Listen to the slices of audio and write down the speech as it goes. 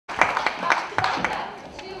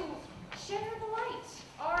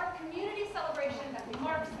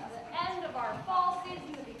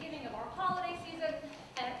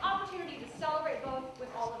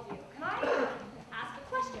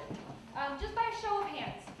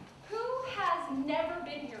never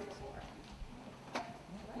been here before?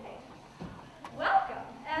 Right. Welcome.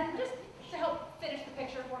 And just to help finish the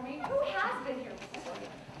picture for me, who has been here before?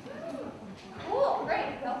 Cool,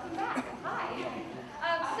 great, welcome back. Hi.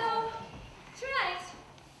 So tonight,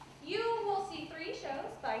 you will see 3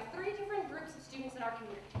 shows by 3 different groups of students in our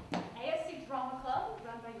community. ASC Drama Club,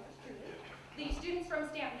 run by yours truly. The students from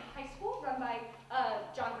Staunton High School, run by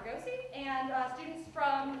John Gregosi, and students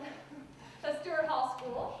from the Stuart Hall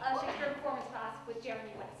School, Shakespeare performance class with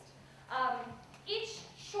Jeremy West. Each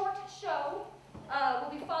short show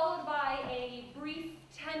will be followed by a brief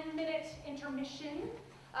 10-minute intermission.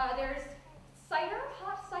 There's cider,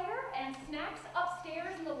 hot cider, and snacks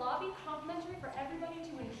upstairs in the lobby, complimentary for everybody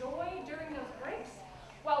to enjoy during those breaks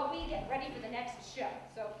while we get ready for the next show.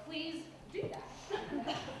 So please do that.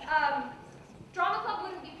 Drama Club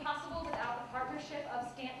wouldn't be possible without the partnership of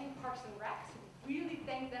Staunton Parks and Recs. We really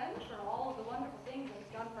thank them for all of the wonderful things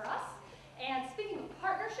they've done for us. And speaking of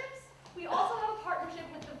partnerships, we also have a partnership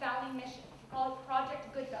with the Valley Mission. We call it Project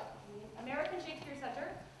Goodfellow. The American Shakespeare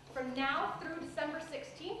Center, from now through December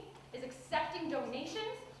 16th, is accepting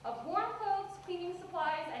donations of warm clothes, cleaning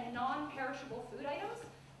supplies, and non-perishable food items.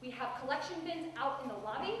 We have collection bins out in the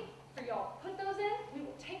lobby for y'all to put those in. We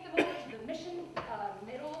will take them over to the mission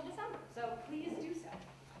middle of December, so please do so.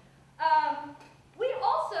 We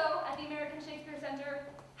also, at the American Shakespeare Center,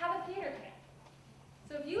 have a theater camp.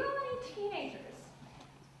 So if you have any teenagers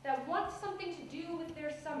that want something to do with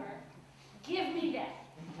their summer, give me that.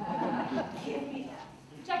 Give me that.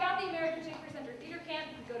 Check out the American Shakespeare Center Theater Camp.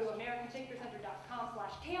 You can go to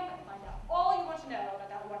americanshakespearecenter.com/camp and find out all you want to know about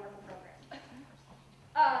that wonderful program.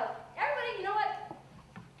 Everybody, you know what?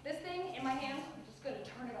 This thing in my hand, I'm just going to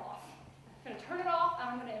turn it off. I'm going to turn it off, and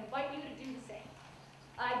I'm going to invite you to do the same.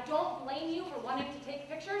 I don't blame you for wanting to take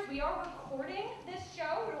pictures. We are recording this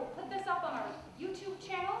show. We will put this up on our YouTube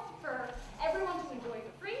channel for everyone to enjoy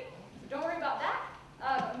for free. So don't worry about that.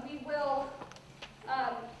 We will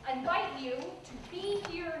invite you to be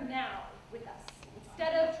here now with us,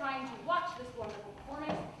 instead of trying to watch this wonderful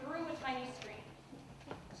performance through a tiny screen,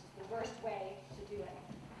 which is the worst way to do it.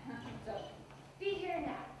 So be here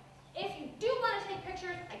now. If you do want to take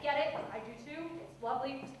pictures, I get it, I do too, it's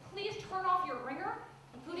lovely. Please turn off your ringer,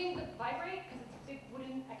 including the vibrate, because it's a big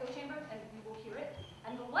wooden echo chamber and we will hear it.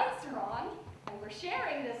 And the lights are on, and we're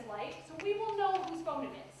sharing this light, so we will know whose phone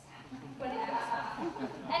it is when it goes off.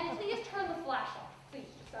 And please turn the flash off, please,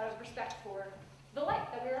 just out of respect for the light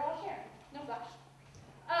that we're all sharing. No flash.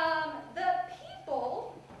 The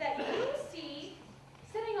people that you see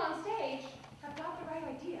sitting on stage have got the right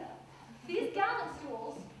idea. These gallant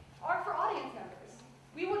stools are for audience members.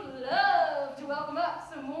 We would love to welcome up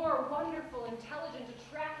some more wonderful, intelligent,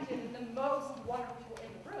 attractive, and the most wonderful people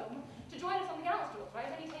in the room to join us on the gallant stools. Right?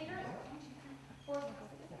 Any takers? 1, 2, 3, 4.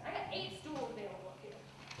 I got 8 stools available up here.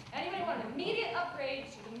 Anybody want an immediate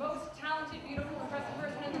upgrade to the most talented, beautiful, impressive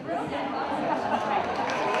person in the room?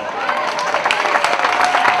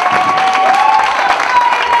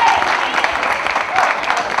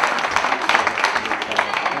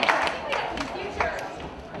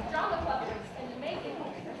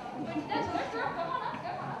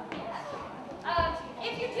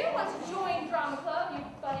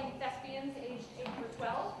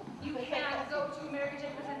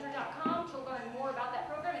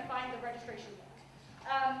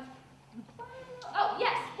 Oh,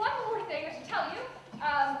 yes, one more thing I should tell you.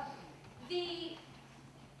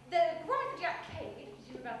 The performance of Cade, as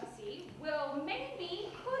you're about to see, will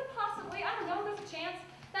maybe, could possibly, I don't know, there's a chance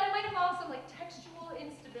that it might involve some like textual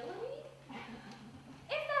instability.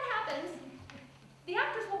 If that happens, the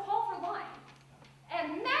actors will call for line.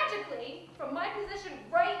 And magically, from my position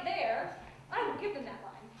right there, I will give them that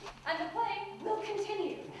line. And the play will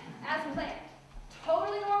continue as planned.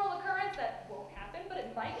 Totally normal occurrence that won't happen, but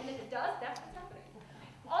it might, and if it does, that's what's happening.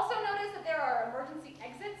 Also notice that there are emergency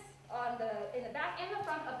exits in the back and the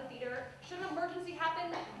front of the theater. Should an emergency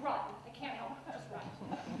happen, run. I can't help it, just run.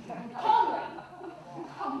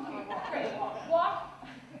 Calmly. Great. Walk.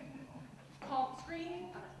 Calm.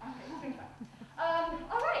 Scream. Okay,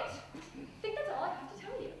 all right. I think that's all I have to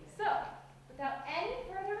tell you. So, without any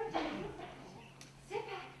further ado, sit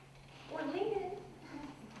back or lean in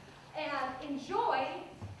and enjoy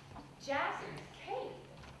Jack Cade.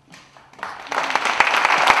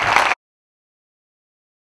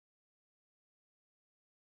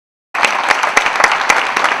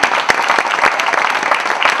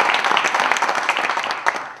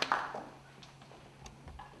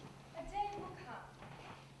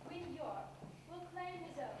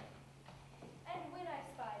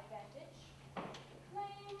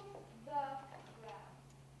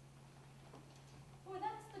 For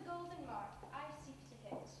that's the golden mark I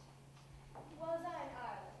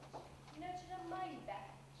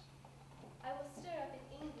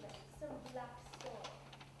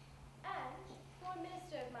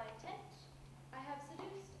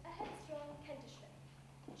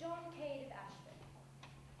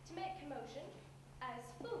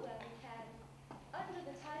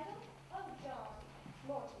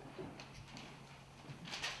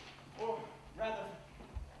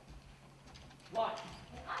What?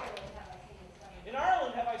 In Ireland have I seen this stubborn. In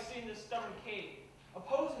Ireland have I seen this stubborn Cade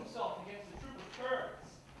oppose himself against a troop of curs.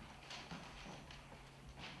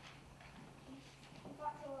 He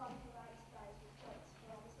fought so long to ride his thighs with foot,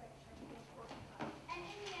 while all the sweat trying to get porcupine. And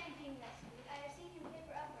in the end being rescued, I have seen him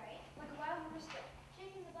caper upright, like a wild rooster,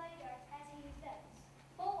 shaking the bloody darts as he used those.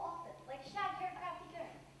 Full often, like shag-haired crafty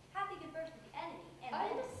Gurn, hath he could burst with the enemy, and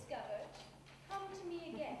Undiscovered, come to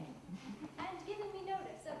me again, and given me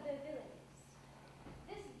notice of their villainies.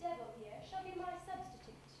 This devil here shall be my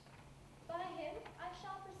substitute. By him I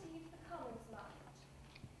shall perceive the commons' mind,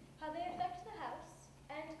 how they affect the house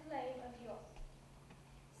and claim of York.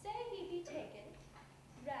 Say he be taken,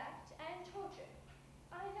 racked, and tortured,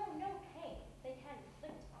 I know no pain they can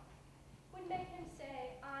inflict on, would make him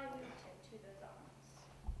say I moved him to those arms.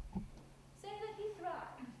 Say that he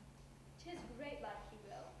thrive, 'tis great like he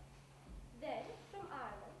will. Then from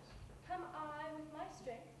Ireland come I with my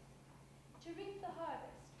strength to reap the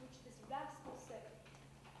harvest which this rascal sowed,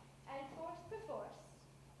 and force perforce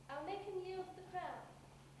I'll make him yield the crown,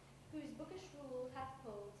 whose bookish rule hath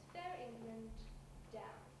pulled fair England down.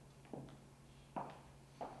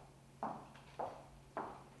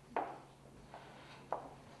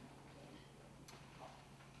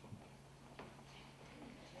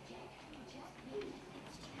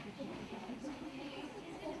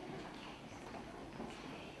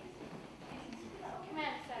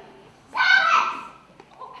 Command silence.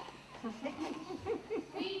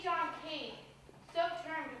 We John Cade, so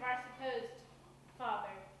termed of our supposed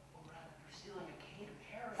father,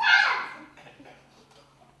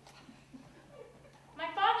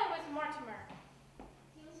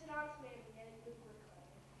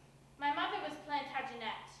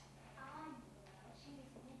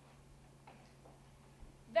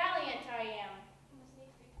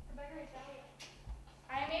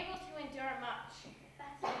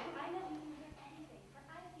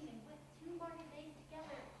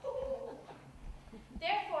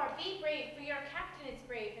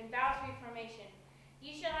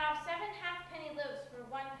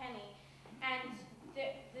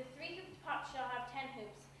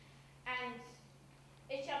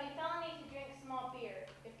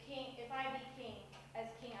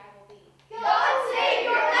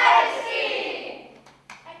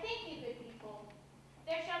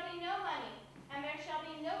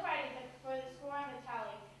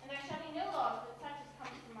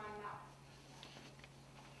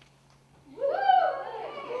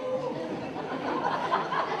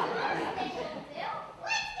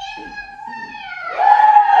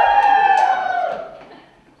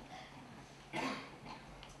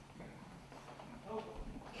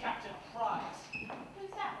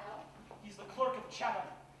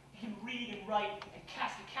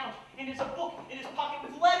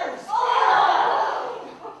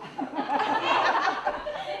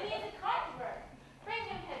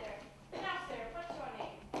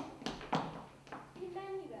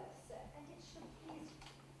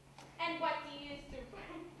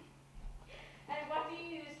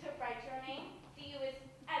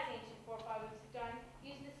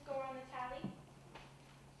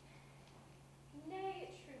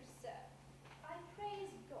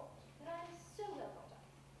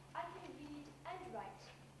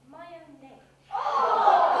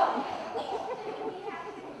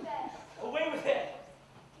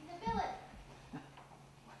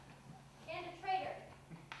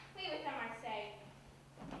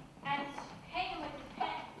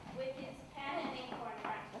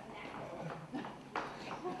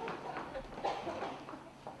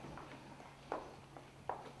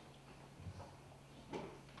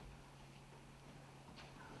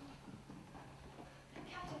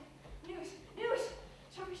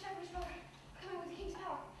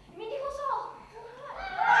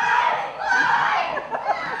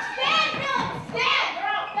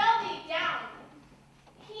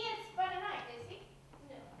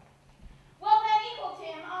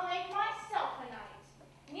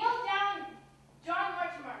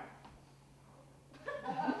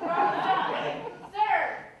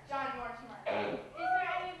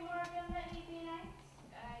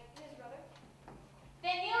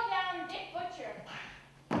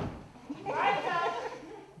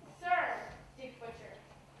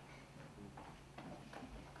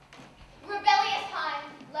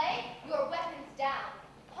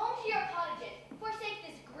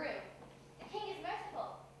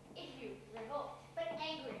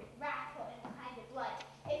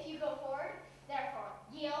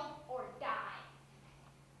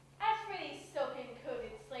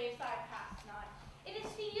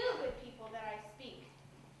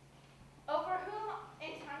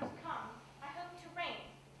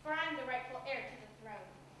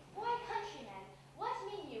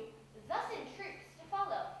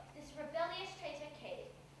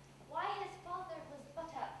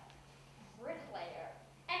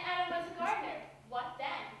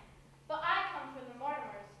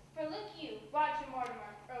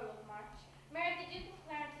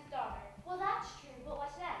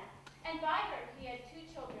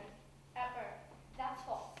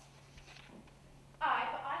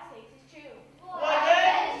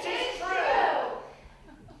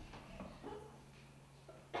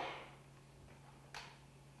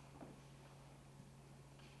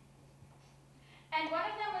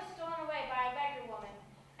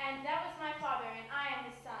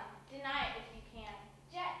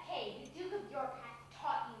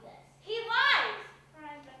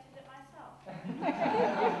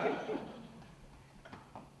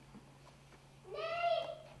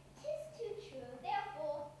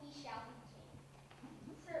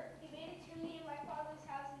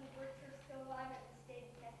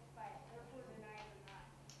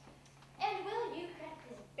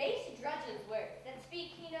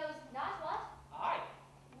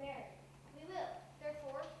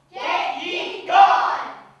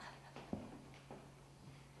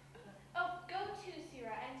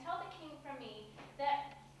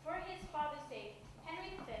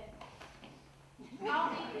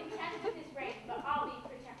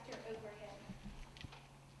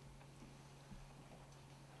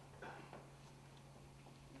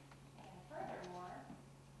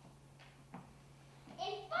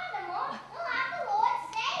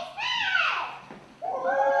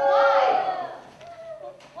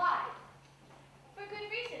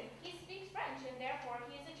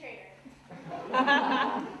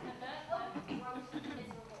 Gross,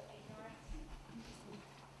 miserable ignorance.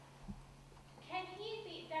 Can he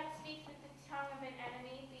be that speaks with the tongue of an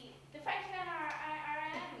enemy be? The Frenchmen are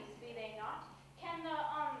enemies, be they not? Can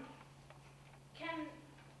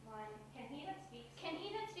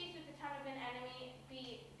he that speaks with the tongue of an enemy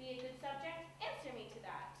be a good subject? Answer me to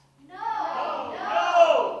that. No!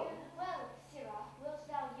 No! Well, sirrah, wilt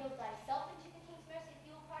thou yield thyself into the king's mercy if he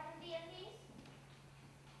will pardon thee and these?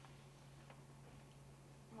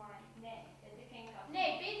 Mine. Nay, bid the king come.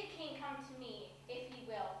 Nay, bid the king come to me, if he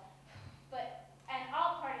will. And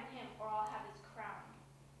I'll pardon him, or I'll have his crown.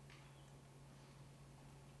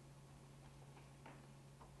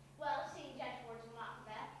 Well, seeing gentle words will not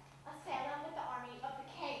prevent, assail them with the army of the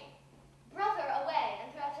king. Brother, away,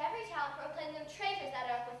 and throughout every town proclaim them traitors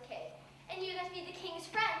that are with Cade. And you that be the king's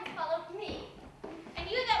friends, follow me. And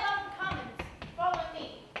you that love the commons, follow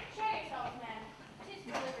me. Show yourselves, men. 'Tis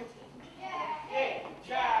for liberty. Yeah. Hey,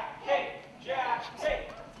 Jack, hey, Jack,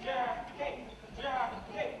 hey, Jack, hey, Jack,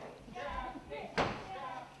 hey, Jack, hey,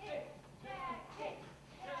 Jack, hey,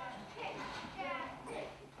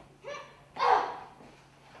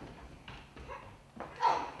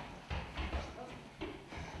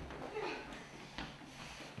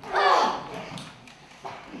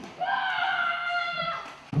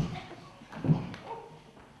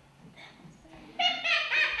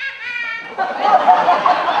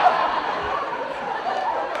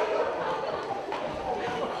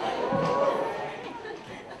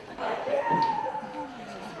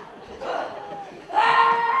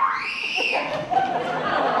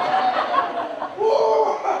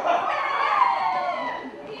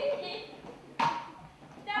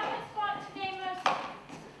 Thou hast fought today most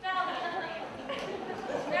valiantly.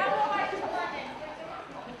 Now will march to London,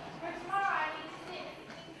 for tomorrow I need to sit at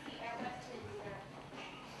the king's seat at Westminster.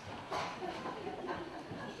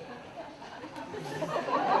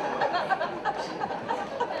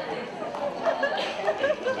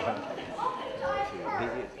 I've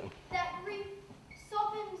heard that grief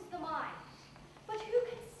softens the mind. But who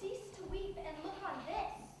can cease to weep and look on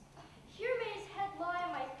this? Here may his head lie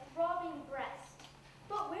on my throbbing breast.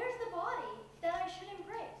 But where's the body that I should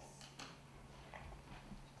embrace?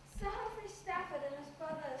 Sir Humphrey Stafford and his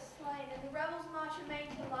brother are slain, and the rebels march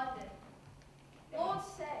amain to London. Lord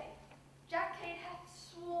Saye, Jack Cade hath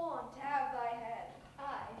sworn to have thy head.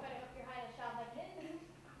 Aye, but I hope your highness shall have his.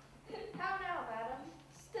 How now, madam?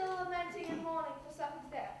 Still lamenting and mourning for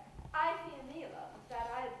Suffolk's death? I fear me, love, that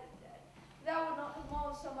I had been dead. Thou would not have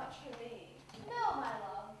mourned so much for me. No, my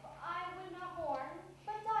love, I would not mourn,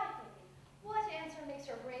 but die for thee. What answer makes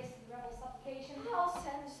her grace to the rebel supplication? I'll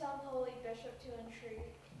send some holy bishop to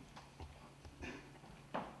entreat.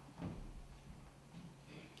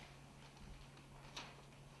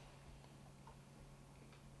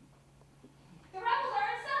 The rebels are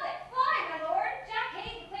in Suffolk. Fly, my lord! Jack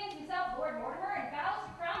Cade proclaims himself Lord Mortimer and vows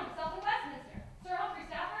to crown himself in Westminster. Sir Humphrey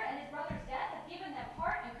Stafford and his brother's death have given them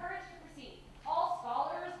heart and courage to proceed. All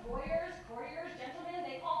scholars, boyars, courtiers, gentlemen,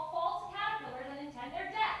 they all false caterpillars and intend their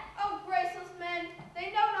death. Oh, graceless men,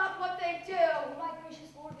 they know not what they do. My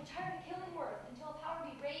gracious lord, retire to killing worth until power be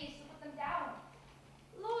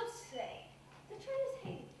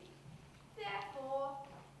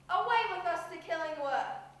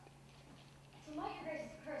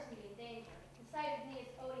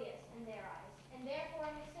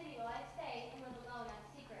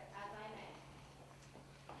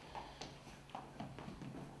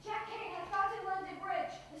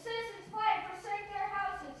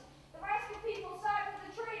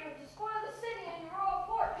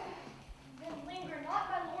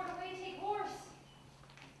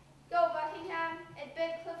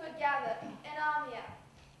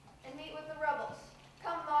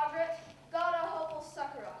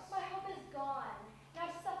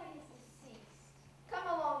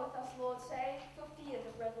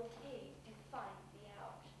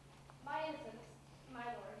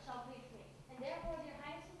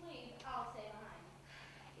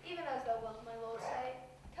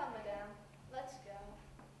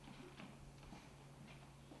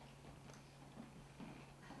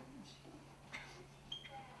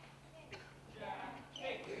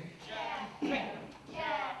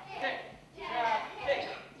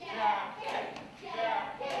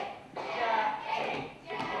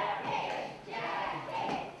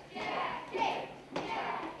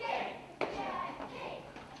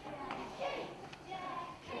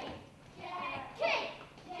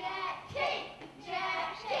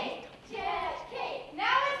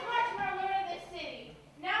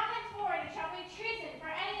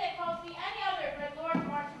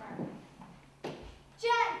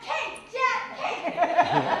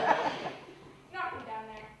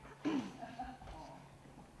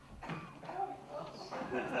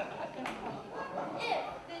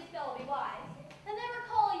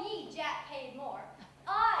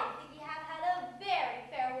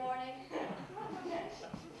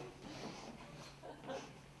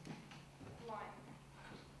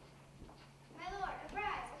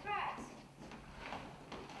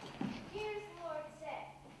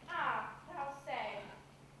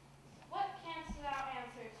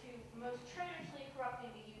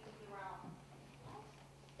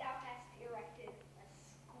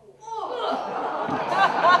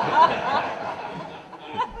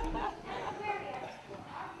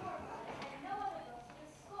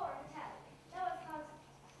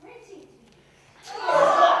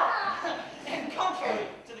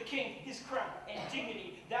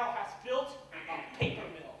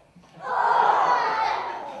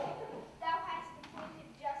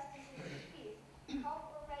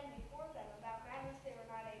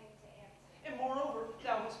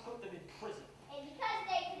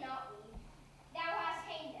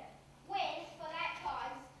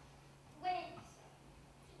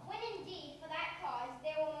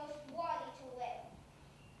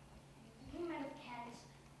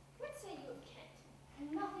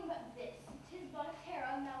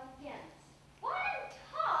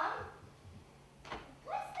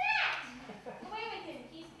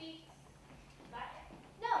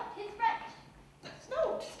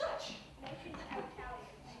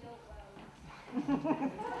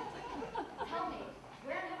Tell me,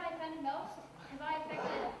 where have I offended most? Have I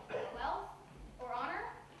affected wealth or honor?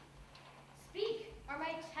 Speak, are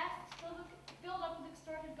my chests filled up with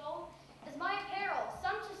extorted gold? Is my apparel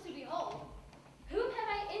sumptuous to behold? Whom have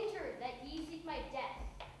I injured that ye seek my death?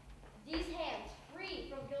 These hands free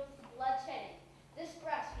from guiltless bloodshedding, this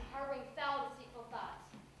breast from harboring foul deceitful thoughts.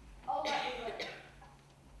 Oh, let me live.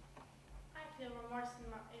 I feel remorse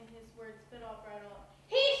in his words, but all bridle.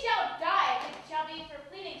 He shall die, if it shall be for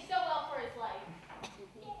pleading so well for his life.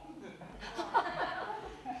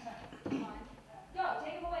 Go,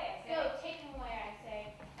 take him away, I say. Go, take him away, I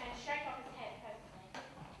say, and strike off his head presently.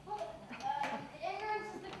 Well,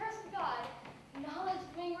 ignorance is the curse of God. Knowledge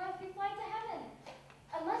bring earth we fly to heaven.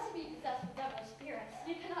 Unless you be possessed with devil spirits,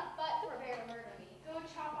 you cannot but forbear to murder me. Go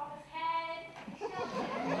chop off his head.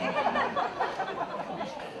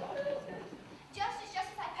 Justice,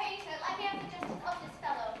 I pray you, sir. Let me have the justice of this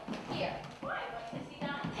fellow. Here. Why? What has he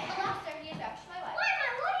done? Alas, sir, he has ravished my wife. Why, my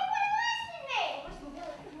lord, you would have listened me! Where's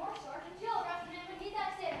mobility? More sergeant Jill arrested him when he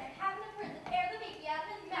that sinner and having the prison tear the meat out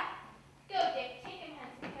of his mouth. Go, Dick, take him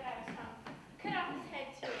hence and cut out his tongue. Cut off his head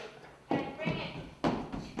too, and bring it to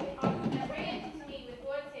me with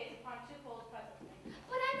Lord says upon two coals presently.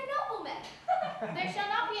 But I'm a nobleman. There shall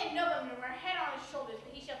not be a nobleman or a head on his shoulders,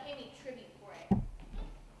 but he shall pay me tribute for it.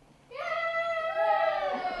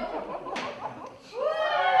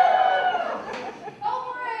 Oh,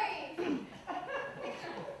 brave!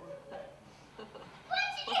 What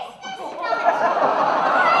is this not?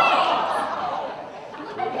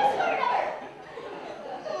 Look at this one another!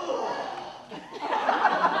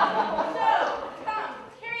 So, come,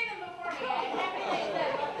 carry them before me, and happy they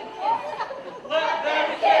said, let them kiss. Let them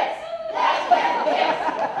kiss! Let them kiss!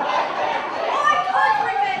 My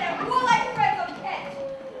countrymen and warlike friends of Kent,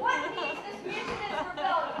 what needs this mutinous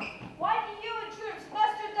rebellion? Why do you and troops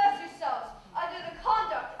muster thus yourselves under the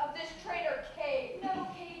conduct of this traitor Cade? No,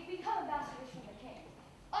 Cade, we come ambassadors from the king,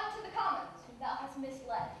 unto the commons whom thou hast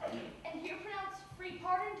misled, and here pronounce free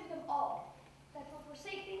pardon to them all, that will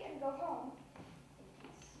forsake thee and go home in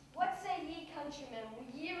peace. What say ye, countrymen? Will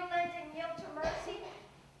ye relent and yield to mercy,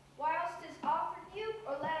 whilst is offered you,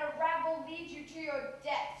 or let a rabble lead you to your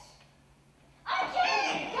deaths? I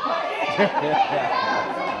can't! God save the king! God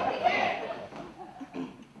save the king!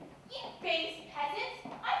 You base peasants!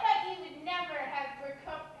 I thought you would never have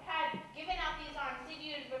had given out these arms if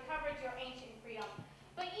you had recovered your ancient freedom.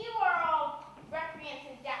 But you are all recreants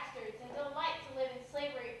and dastards, and delight to live in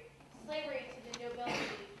slavery to the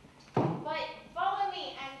nobility. But follow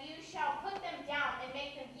me, and you shall put them down and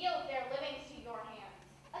make them yield their livings to your hands.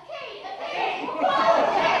 A Cade! A Cade!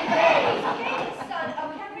 Cade! Cade, son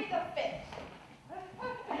of Henry V.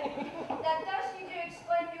 That thus you do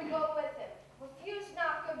exclaim you go with him. Refuse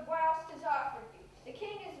not good whilst is offered you. The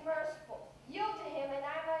king is merciful. Yield to him, and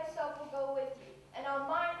I myself will go with you. And on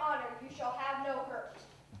mine honor you shall have no hurt.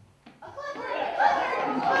 A clipper! A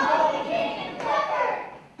clipper! Oh, the king is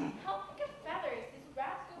clipper! How thick of feathers, this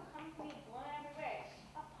rascal comes to me blown every way.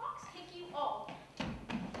 A pox take you all.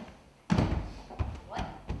 What?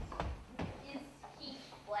 Is he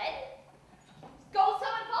fled? Go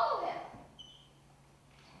summon, follow him!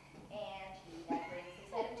 And he that brings his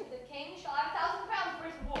head into the king shall have 1,000 crowns for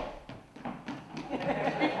his reward.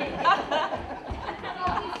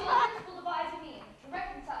 All these soldiers will devise a mean to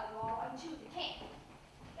reconcile you all unto the king.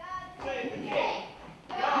 God Save the king. king!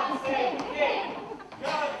 God save the king!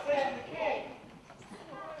 God save the king!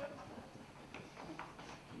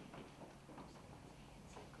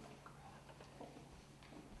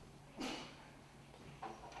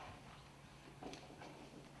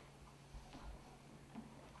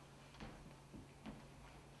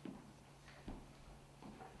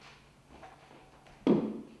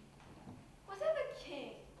 Was ever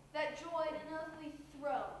king that joyed an earthly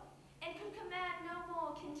throne, and could command no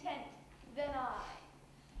more content than I?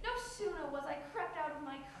 No sooner was I crept out of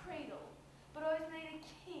my cradle, but I was made a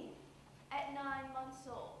king at 9 months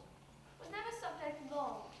old. Was never subject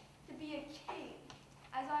long to be a king,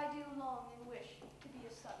 as I do long and wish to be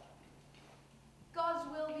a subject. God's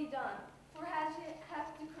will be done, for as it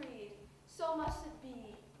hath decreed, so must it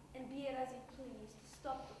be, and be it as he pleased, to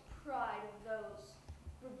stop the pride of those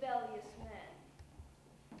rebellious men.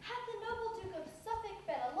 Had the noble Duke of Suffolk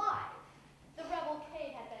been alive, the rebel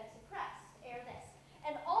Cade had been suppressed ere this,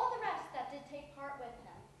 and all the rest that did take part with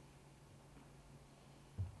him.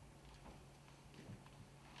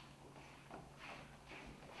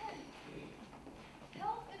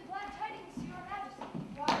 Health and glad tidings to your majesty.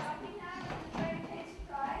 Why, I can have the traitor Cade's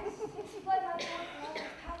surprise.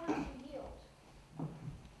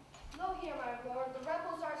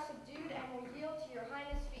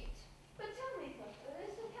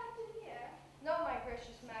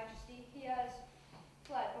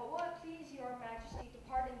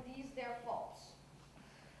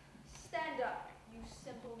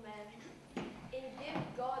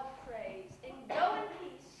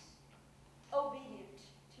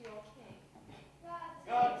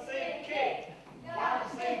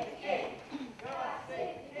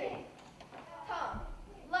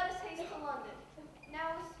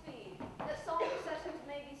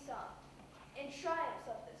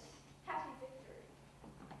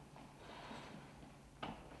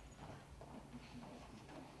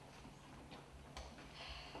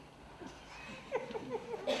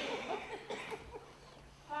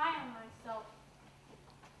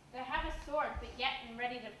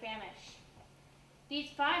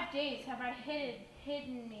 days have I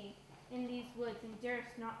hidden me in these woods and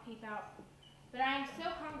durst not peep out. But I am so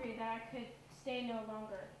hungry that I could stay no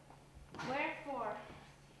longer. Wherefore,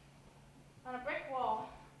 on a brick wall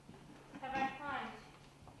have I climbed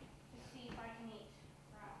to see if I can eat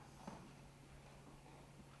grass.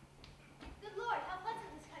 Good Lord, how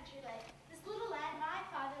pleasant this country lay. This little land my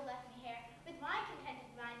father left me here, with my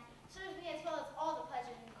contented mind, serves me as well as all the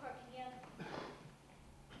pleasures in court can give.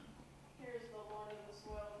 Here is the Lord of the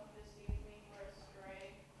soil who deceives me for a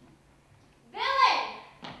stray. Villain!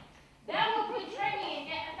 Thou wilt betray me and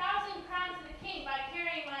get 1,000 crowns to the king by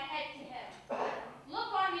carrying my head to him.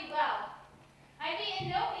 Look on me well. I've eaten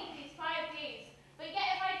no meat these 5 days, but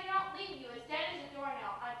yet if I do not leave you as dead as a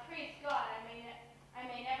doornail, I praise God I may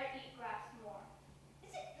never eat grass more.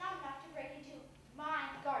 Is it not enough to break into my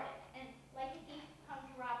garden, and like a thief come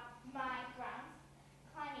to rob my grounds,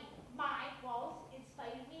 climbing my walls in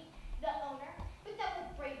spite of me, the owner, but that will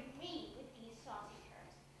brave me with these saucy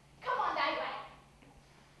terms? Come on thy way.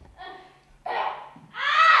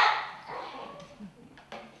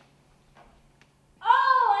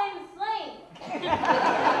 Oh, I am slain!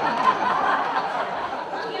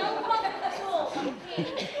 The unconquered soul of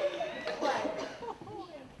Cade. What?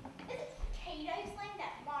 Is it Cade I slain,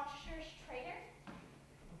 that monstrous traitor?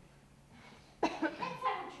 Hence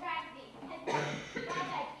I will drag thee, and round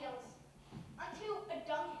thy heels, unto a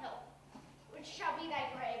dunghill, which shall be thy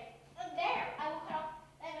grave. And there I will cut off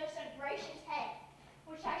thy most ungracious head,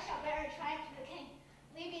 which I shall bear in triumph to the king,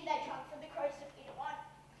 leaving thy trunk for the crows to feed upon.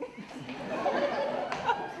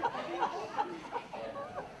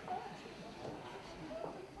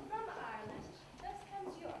 From Ireland, thus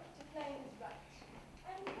comes York to claim his right,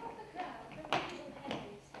 and cut the crown from evil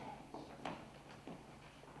Henry's head.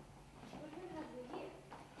 But whom have we here?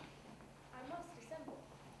 I must assemble.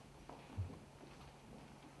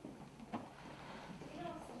 In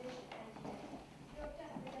all submission and humility, York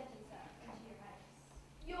doth present himself unto your highness.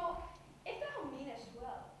 York, if thou meanest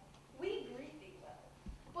well, we greet thee well.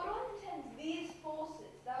 But on intends these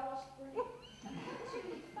forces thou dost bring. To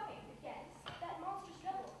fight against that monstrous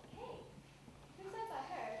rebel, Cade, who says I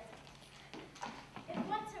heard, If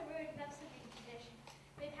once a word of submitting condition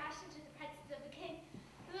may pass into the presence of the king,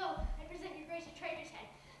 lo, I present your grace a traitor's head,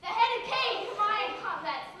 the head of Cade, whom I in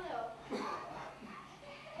combat slew.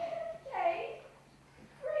 Cade?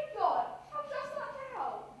 Great God, how dost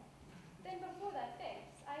thou? then before thy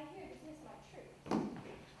face I here dismiss my troops.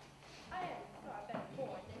 I am far better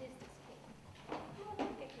born than is this king. Nor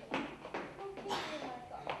like a king, nor king in my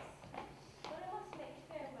thoughts. But I must make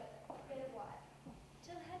fair weather yet a while,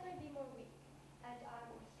 till Henry be more weak, and I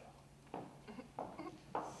more strong.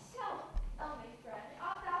 So, tell me, friend,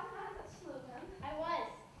 art thou the man that slew him? I was.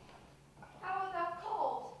 How art thou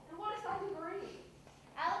called, and what is thy degree?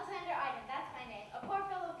 Alexander Iden, that's my name, a poor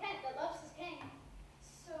fellow of Kent that loves his king.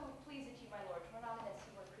 So please it you, my lord, to renown as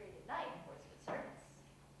he were created knight for his good service.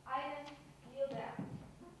 Iden, kneel down.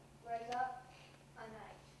 Rise up, a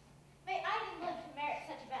knight. May Iden live to merit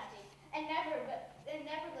such a bounty, and never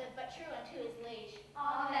live but true unto his liege.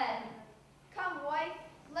 Amen. Come, wife,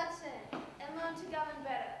 let's in, and learn to govern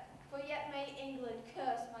better, for yet may England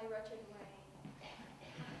curse my wretched reign.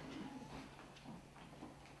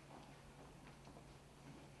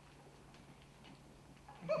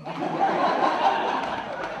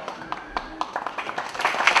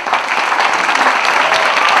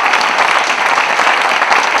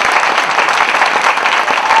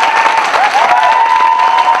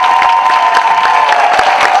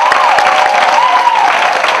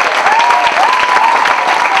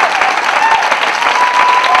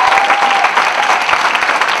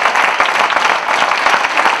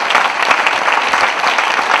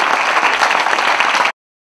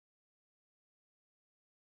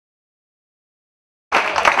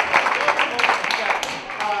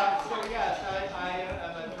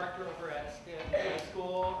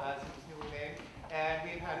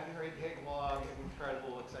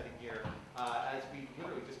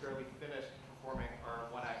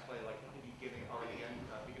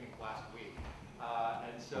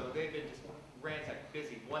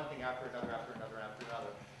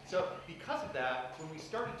 So because of that, when we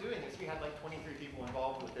started doing this, we had like 23 people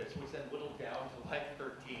involved with this. We then whittled down to like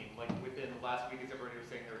 13, like within the last week, as everybody was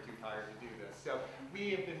saying they were too tired to do this. So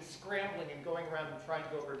we have been scrambling and going around and trying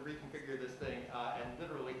to go over and reconfigure this thing and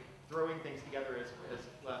literally throwing things together as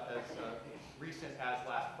recent as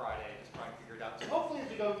last Friday, just trying to figure it out. So hopefully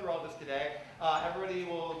as we go through all this today, everybody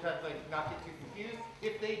will kind of like not get too confused.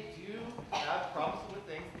 If they do have problems with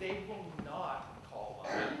things, they will not call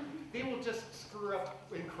us. They will just screw up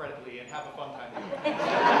incredibly and have a fun time.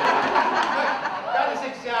 That is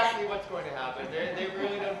exactly what's going to happen. They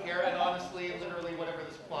really don't care.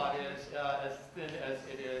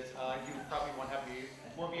 is you probably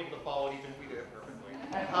won't be able to follow it even if we did it perfectly.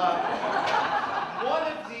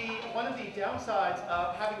 One of the downsides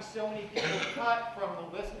of having so many people cut from the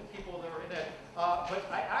list of people that were in it was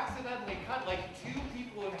I accidentally cut like 2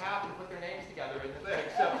 people in half and put their names together in the thing.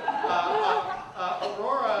 So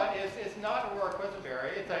Aurora is not Aurora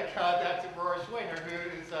Quisenberry. It's like that's Aurora Schweiner,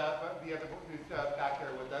 who's who's back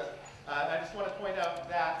there with us. I just want to point out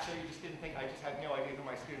that so you just didn't think I just had no idea who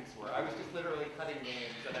my students were. I was just literally cutting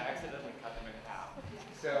names and I accidentally cut them in half.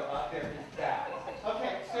 So there is that.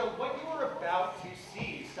 Okay, so what you are about to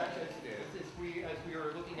see, such as it is as we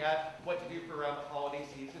were looking at what to do for around the holiday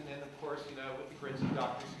season, and of course, you know, with the Grinch and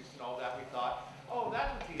Dr. Seuss and all that, we thought, oh,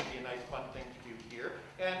 that would seem to be a nice, fun thing to do here.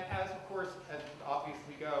 And as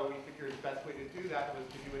obviously go, we figured the best way to do that was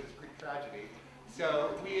to do it as Greek tragedy.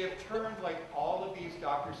 So we have turned like all of these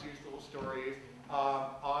Dr. Seuss little stories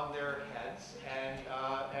on their heads and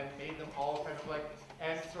made them all kind of like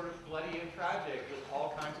and sort of bloody and tragic with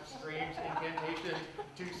all kinds of screams, incantations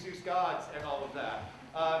to Seuss gods and all of that.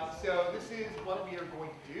 So this is what we are going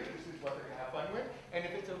to do. This is what we're going to have fun with. And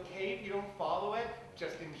if it's okay if you don't follow it,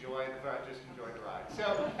 just enjoy the ride.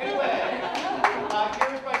 So anyway,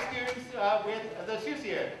 here's my students with the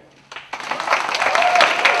Seussian.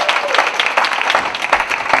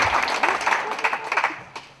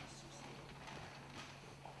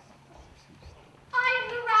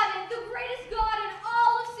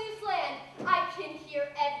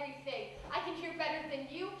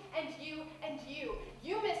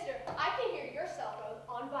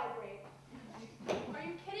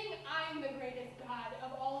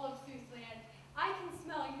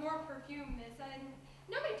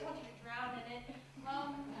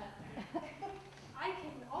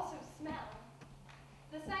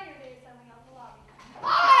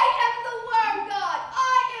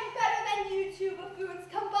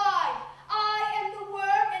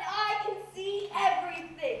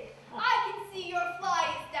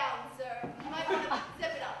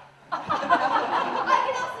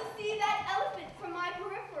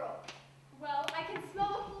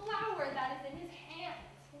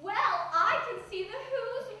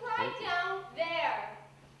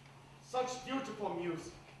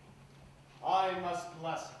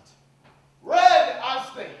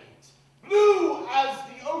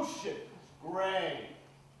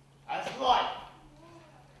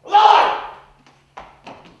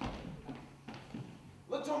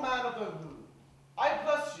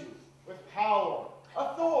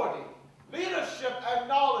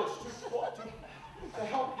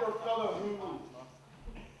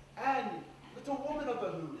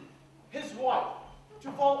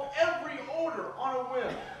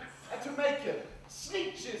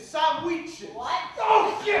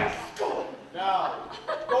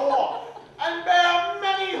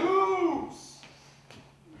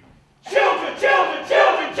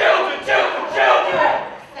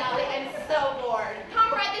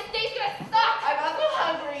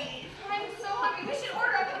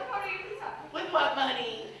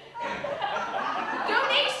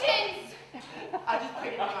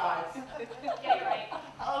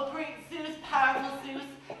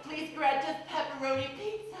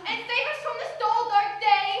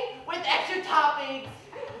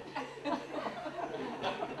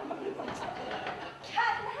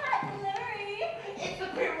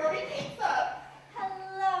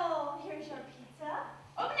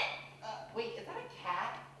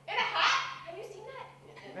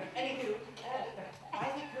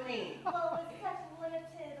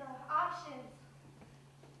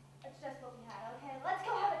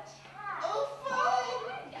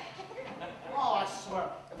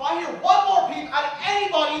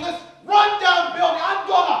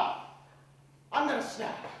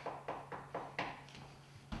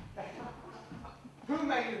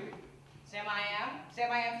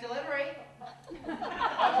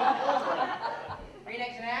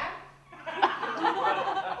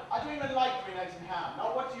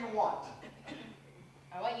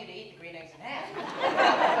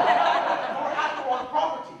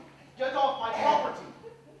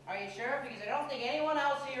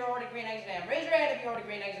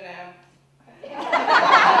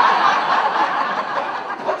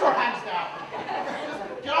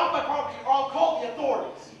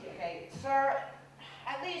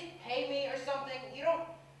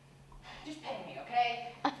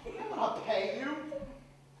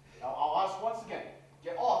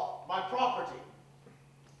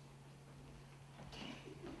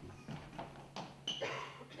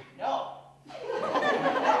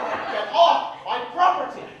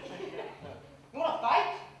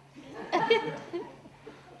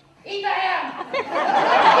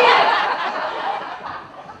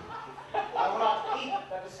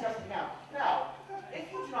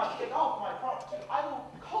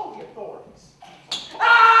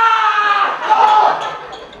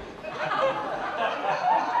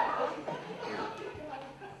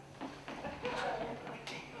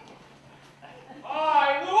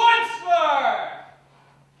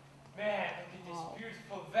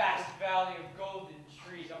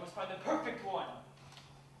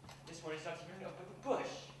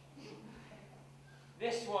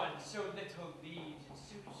 one, so little leaves and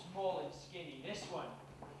so small and skinny. This one,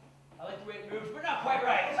 I like the way it moves, but not quite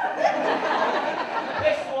right.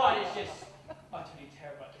 This one is just utterly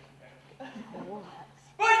terrible.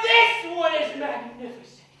 But this one is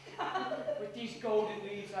magnificent. With these golden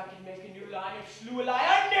leaves, I can make a new line of Slualai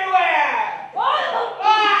underwear.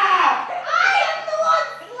 Ah! I am the one,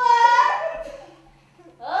 slur!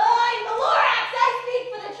 I'm the Lorax, I speak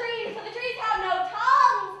for the trees have no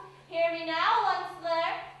tongues. Hear me now, one slur.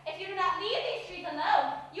 If you do not leave these trees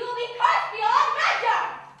alone, you will be cursed beyond measure.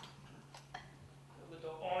 The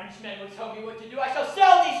little orange men will tell me what to do. I shall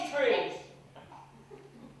sell these trees.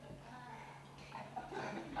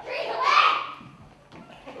 Trees away!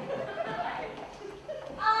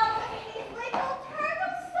 These little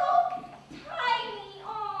turtles so tiny.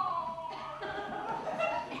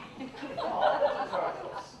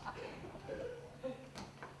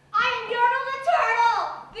 I'm Yertle the Turtle,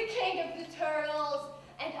 the king of the turtles,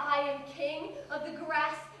 and I am king of the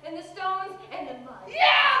grass and the stones and the mud.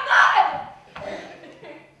 Yeah, mud!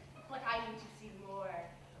 Like, I need to see more.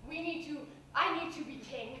 I need to be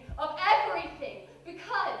king of everything,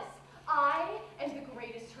 because I am the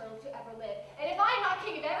greatest turtle to ever live. And if I'm not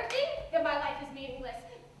king of everything, then my life is meaningless.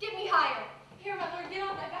 Get me higher. Here, Mother, get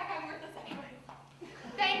off my back. I'm worthless anyway.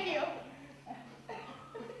 Thank you.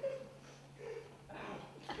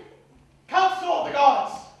 Council of the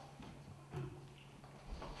gods!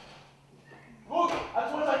 Look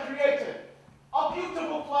at what I created. A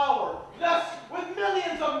beautiful flower, yes, with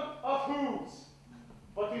millions of hooves.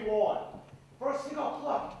 But be warned, for a single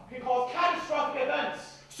pluck can cause catastrophic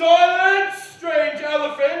events. Silence, strange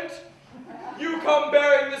elephant! You come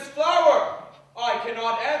bearing this flower. I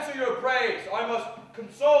cannot answer your praise. I must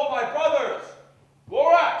console my brothers.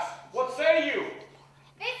 Lorax, what say you?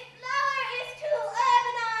 This flower is too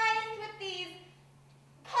urbanized with these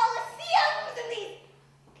coliseums and these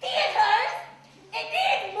theaters. It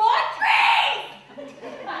needs more trees!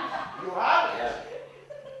 You have it.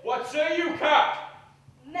 What say you, cat?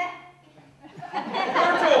 Meh.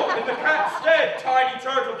 Turtle, in the cat's stead, tiny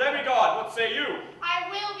turtle demigod, what say you? I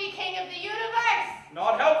will be king of the universe.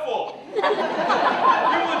 Not helpful. You will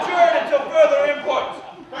adjourn until further input.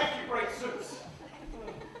 Thank you, great suits.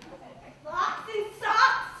 Locks and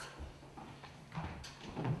socks.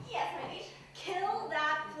 Yes, my liege. Kill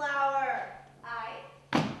that flower. I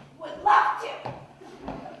would love to.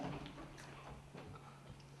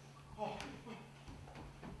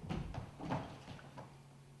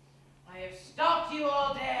 I have stalked you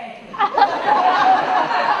all day. I'm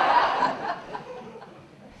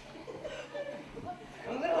a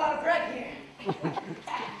little out of breath here.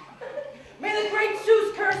 May the great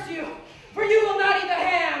Zeus curse you, for you will not eat the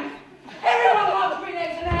ham. Everyone loves green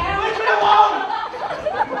eggs and ham. Leave me alone!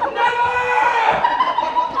 Never!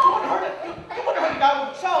 You wouldn't hurt a guy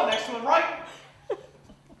with a child next to him, right?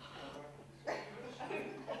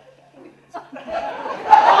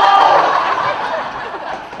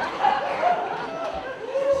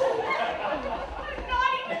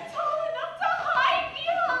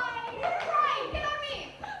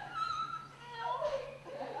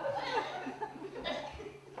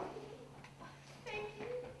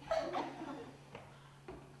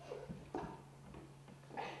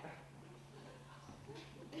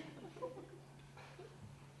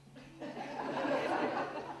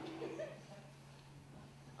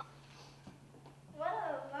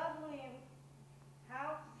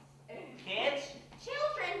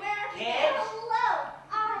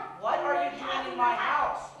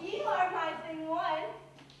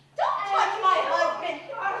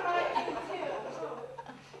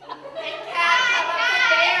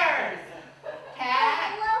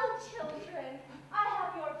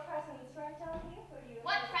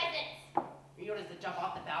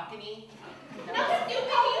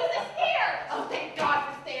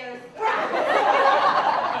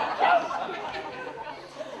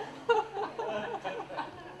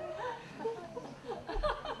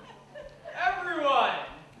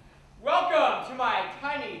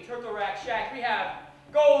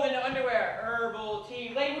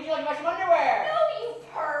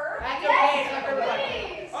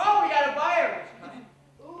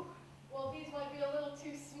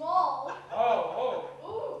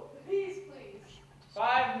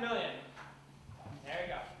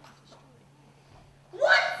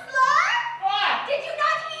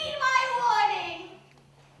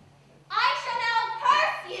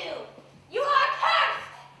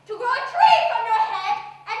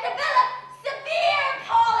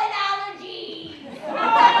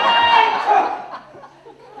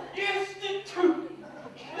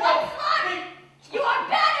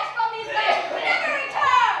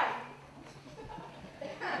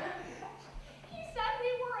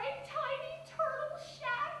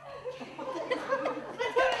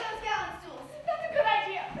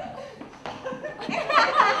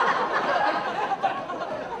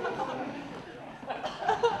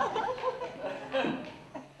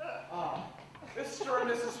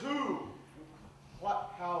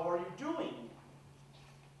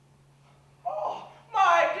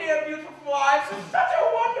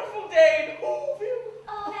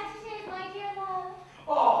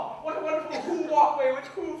 with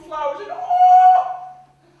cool flowers and oh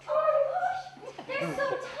my gosh, they're so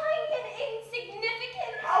tiny and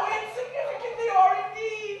insignificant. How insignificant they are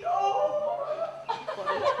indeed. Oh.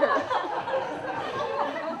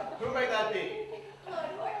 Who may that be?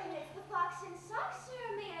 Lord Horton, it's the fox and sock, sir.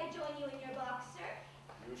 May I join you in your box, sir?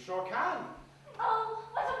 You sure can. Oh,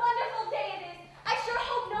 what a wonderful day it is. I sure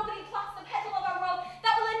hope nobody plucks the petal of our world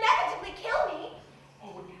that will inevitably kill me. Oh,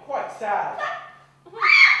 it would be quite sad.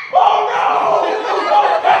 Oh no!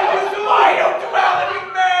 Oh, that was my duality,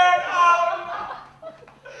 man! Oh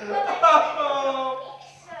no!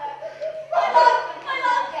 My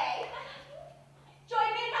love, join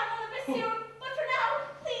me in that little pursuit, but for now,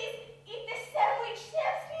 please eat this sandwich,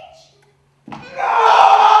 Sam speech. No!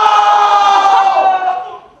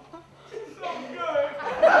 It's so good.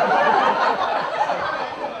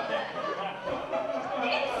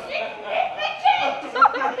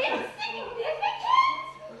 Insignificant?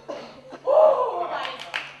 Oh, nice.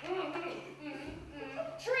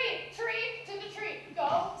 Tree, to the tree. Go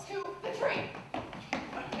to the tree.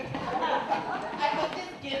 I hope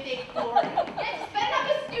this gift ain't glory. It's better have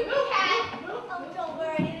a stupid cat. Oh, don't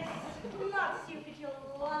worry. It's not stupid. You'll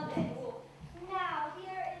love it. Now,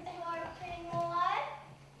 here is your thing 1,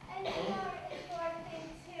 and here is your thing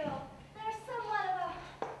 2. They're somewhat of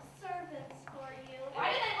a servants for you. Why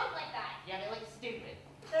do they look like that? Yeah, they look stupid.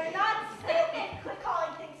 They're not stupid. Quit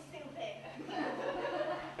calling things stupid.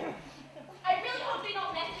 I really hope they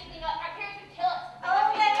don't mess anything up. Our parents would kill us.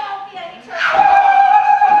 Oh, there won't be any trouble.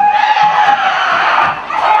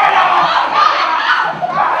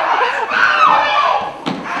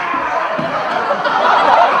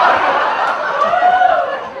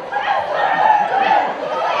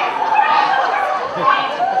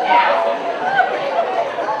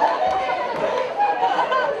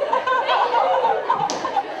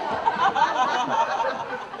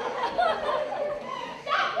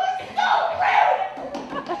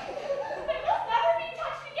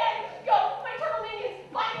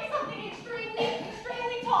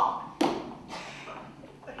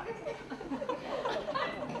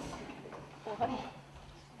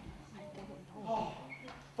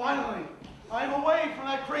 Finally, I'm away from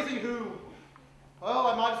that crazy who. Well,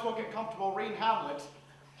 I might as well get comfortable reading Hamlet.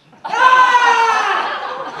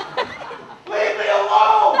 Leave me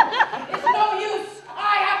alone! It's no use.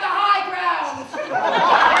 I have the high ground.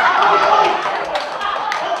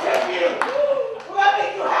 I'll tip you. Will that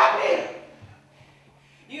make you happy?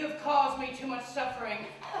 You have caused me too much suffering.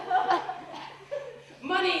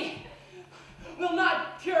 Money will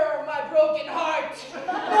not cure my broken heart.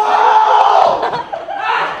 No!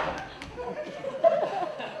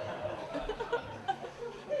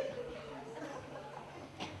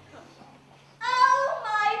 Oh,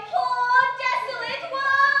 my poor desolate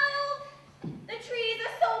world! The trees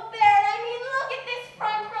are so bare. I mean, look at this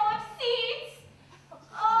front row of seeds.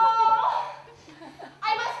 Oh,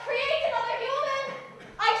 I must create another human.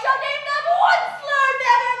 I shall name them Onceler.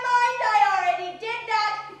 Never mind, I already did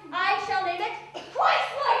that. I shall name it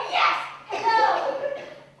Chrysler. Yes. No.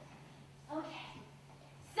 Okay.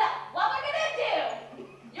 So, what we're gonna do?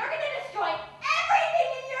 You're gonna destroy everything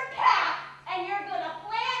in your path, and you're gonna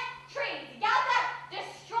plant trees. You got that?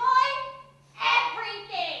 Destroy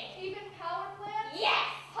everything. Even power plants? Yes.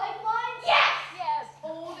 Pipelines? Yes. Yes.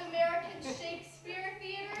 Old American Shakespeare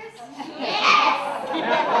theaters? Yes.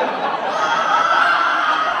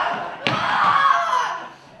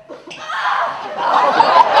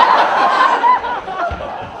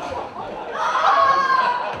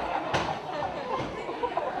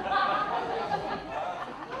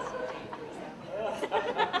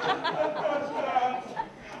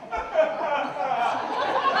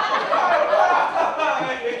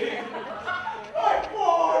 My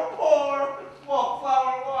poor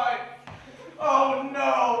wallflower wife. Oh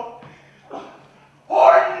no.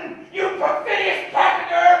 Horton, you perfidious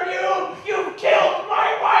pachyderm, you've killed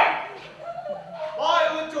my wife.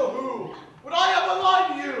 Violent to who? Would I ever lie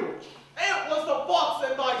to you? It was the fox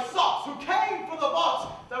and thy socks who came for the box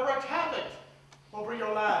that wreaked havoc over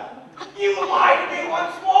your land. You lied to me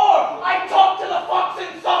once more. I talked to the fox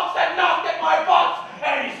in socks that knocked at my box,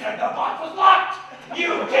 and he said the box was locked.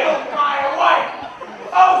 You killed my wife.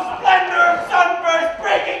 Oh, splendor of sunburst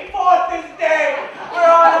breaking forth this day,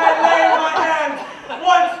 whereon I lay my hands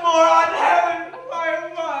once more on heaven,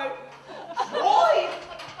 my wife. Boy!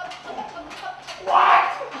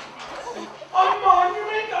 What? A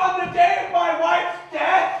monument on the day of my wife's death?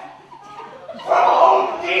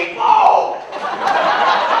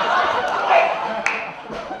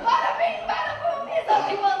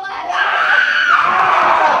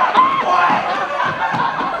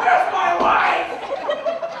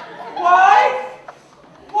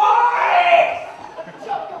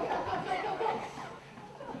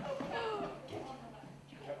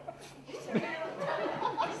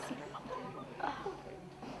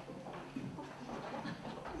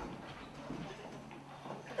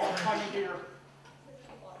 time of year.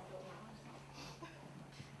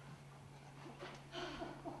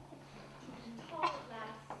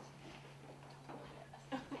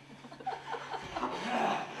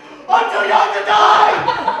 I'm too young to die!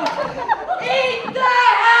 Eat the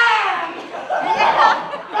ham!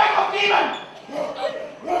 Back off, demon!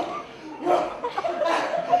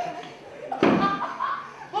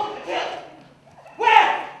 Look, the tip! Where?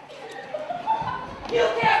 You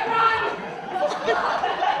can't run!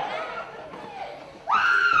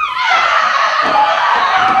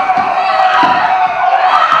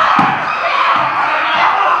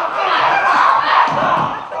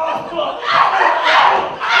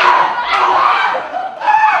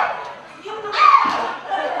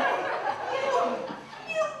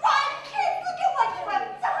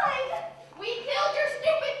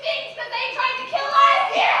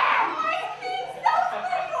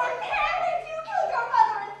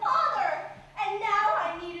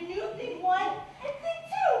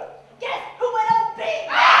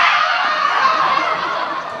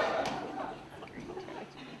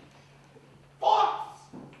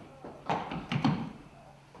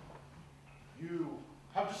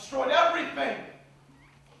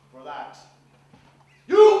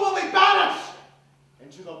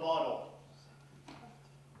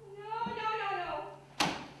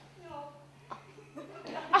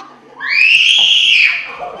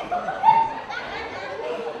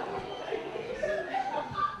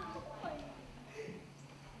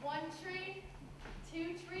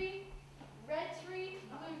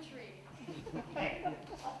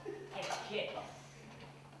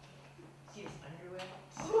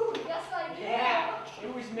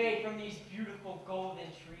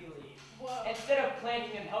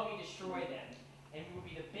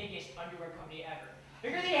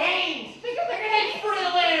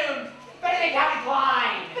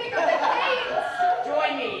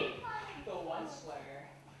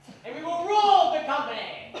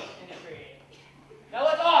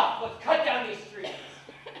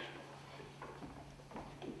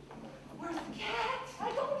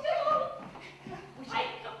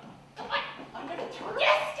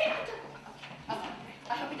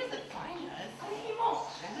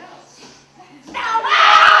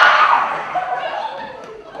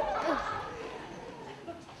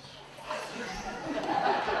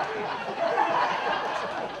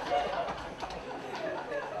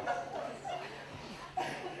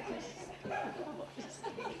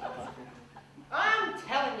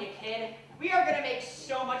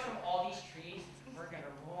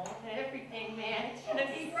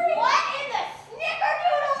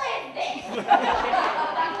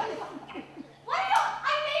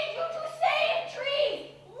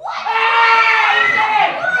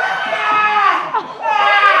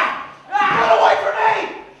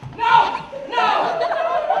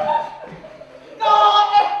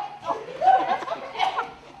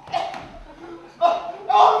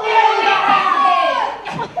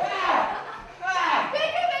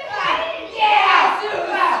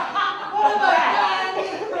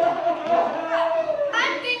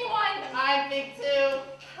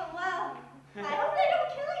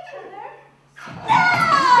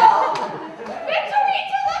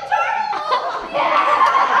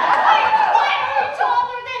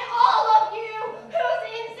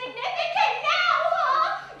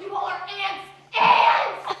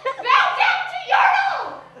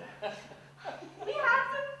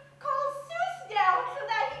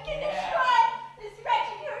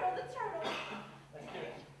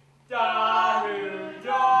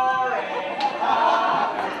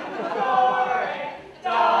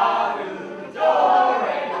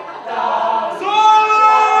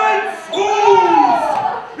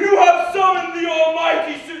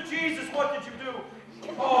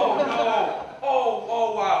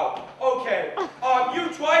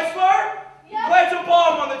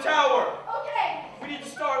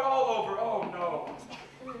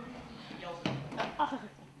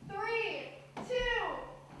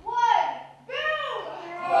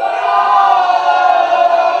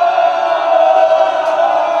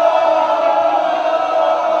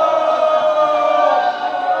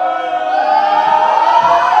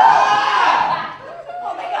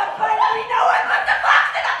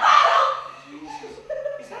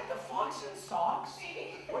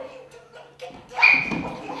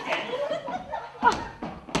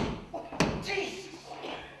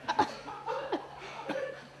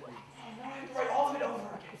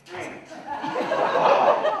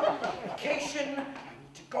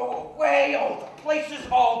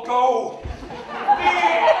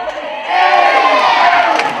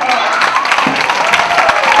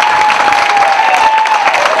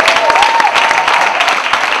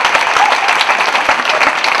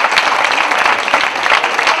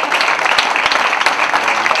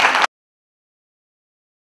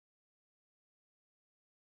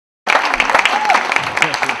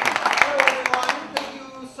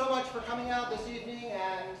 out this evening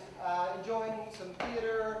and enjoying some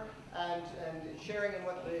theater and sharing in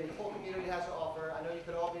what the whole community has to offer. I know you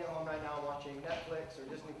could all be at home right now watching Netflix or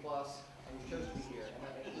Disney Plus, and you chose to be here, and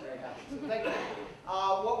that makes me very happy. So thank you.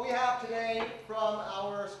 What we have today from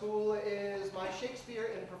our school is my Shakespeare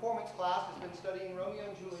in performance class has been studying Romeo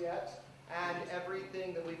and Juliet, and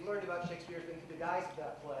everything that we've learned about Shakespeare has been through the guise of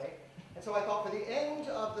that play. And so I thought for the end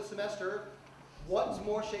of the semester, what's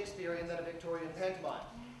more Shakespearean than a Victorian pantomime?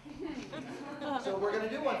 So we're going to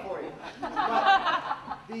do one for you. But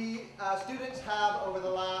the students have, over the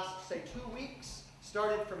last, say, 2 weeks,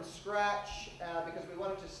 started from scratch because we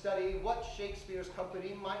wanted to study what Shakespeare's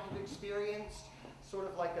company might have experienced, sort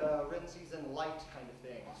of like a Wren season light kind of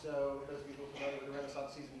thing. So those people familiar with the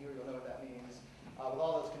Renaissance season here, you'll know what that means with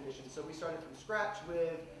all those conditions. So we started from scratch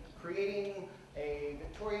with creating a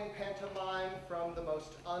Victorian pantomime from the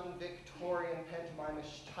most un-Victorian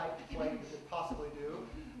pantomime-ish type play we could possibly do.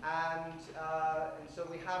 And so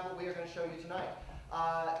we have what we are going to show you tonight.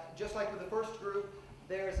 Just like with the first group,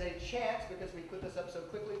 there's a chance, because we put this up so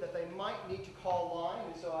quickly, that they might need to call line,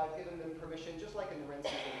 and so I've given them permission, just like in the Wren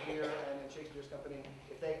season here and in Shakespeare's company.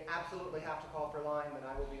 If they absolutely have to call for line, then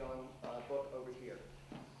I will be on book over here.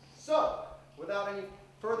 So, without any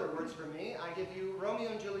further words from me, I give you Romeo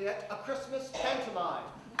and Juliet, A Christmas Pantomime.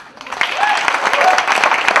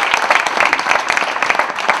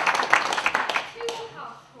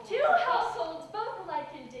 Two households, both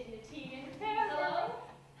alike in dignity, in fair hello.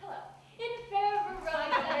 In fair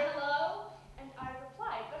variety, hello. And I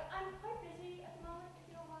replied, but I'm quite busy at the moment,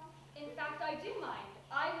 if you don't mind. In fact, I do mind.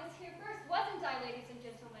 I was here first, wasn't I, ladies and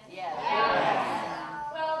gentlemen? Yes.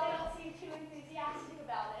 Well, they don't seem too enthusiastic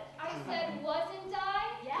about it. I said, wasn't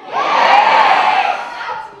I? Yes.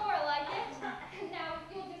 That's more like it. Now,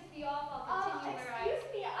 if you'll just be off, I'll continue where I...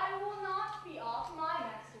 Excuse me, I will not be off, my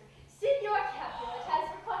master. Signor Capulet has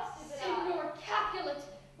requested that Signor Capulet,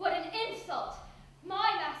 what an insult! My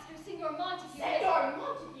master, Signor Montague... Signor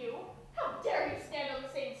Montague? How dare you stand on the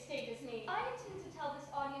same stage as me? I intend to tell this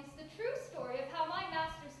audience the true story of how my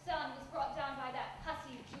master's son was brought down by that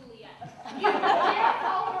hussy Juliet. You dare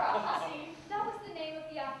call her a hussy? That was the name of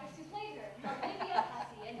the actress who played her, Olivia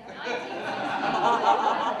Hussey, in the 1960s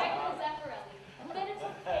by Zeffirelli. Then it's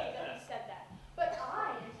okay that you said that. But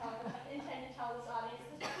I intend to tell this audience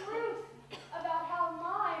the truth about how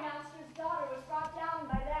my master's daughter was brought down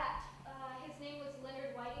by that. His name was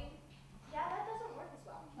Leonard Whiting. Yeah, that doesn't work as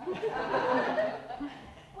well.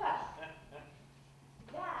 Well,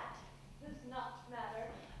 that does not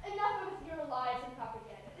matter. Enough with your lies and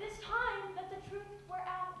propaganda. It is time that the truth were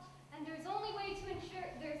out. And there's only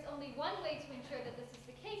one way to ensure that this is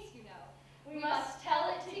the case, you know. We must tell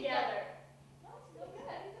it together. That's so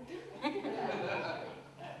good.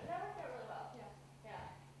 That worked out really well. Yeah.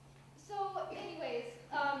 So, anyways,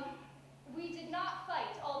 we did not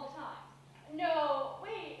fight all the time. No,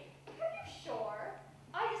 wait. Are you sure?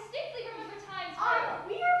 I distinctly remember times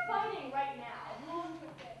We are fighting right now.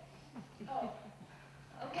 Oh.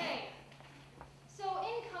 Okay. So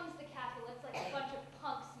in comes the Capulets like a bunch of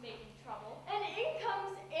punks making trouble. And in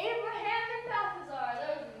comes Abraham and Balthazar,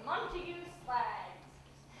 those Montague slags.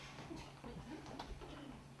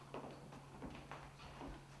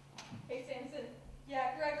 Hey, Samson.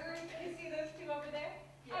 Yeah, Gregory, you see those two over there?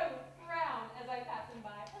 Yeah. I will frown as I pass them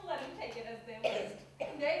by and let them take it as they list.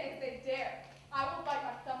 Nay, if they dare. I will bite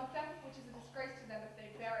my thumb at them, which is a disgrace to them if they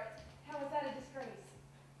bear it. How is that a disgrace?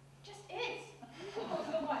 Just is. Oh,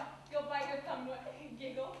 so what? You'll bite your thumb and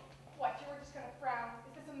giggle? What, you were just gonna frown?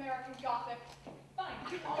 Is this American Gothic? Fine.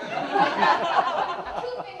 Two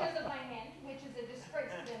fingers of my hand, which is a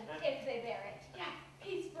disgrace to them if they bear it. Yeah,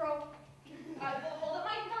 peace, bro. I will hold up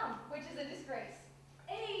my thumb, which is a disgrace.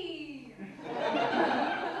 Hey!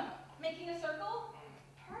 Making a circle?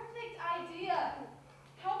 Perfect idea.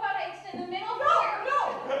 How about I extend the middle No, finger? no!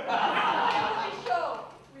 Family show.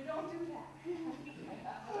 We don't do that.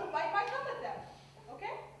 Bite my thumb at them,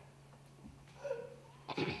 okay?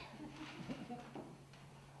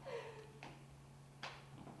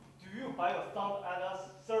 Do you bite a thumb at us,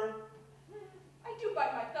 sir? I do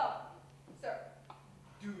bite my thumb, sir.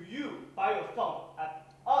 Do you bite a thumb at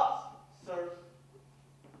us, sir?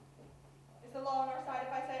 Is the law on our side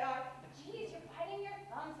if I say aye? Geez, you're biting your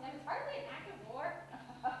thumbs, man. It's hardly an act of war.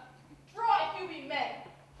 Draw if you be men.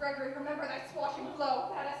 Gregory, remember that swashing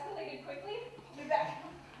blow. That escalated quickly. Be back.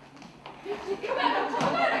 Come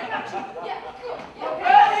back. Yeah, good.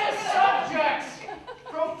 Rebellious subjects!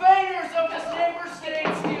 Profaners of this neighbor's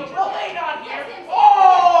state steel, will they not hear?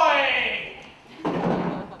 Oi!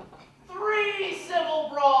 3 civil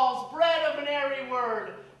brawls, bred of an airy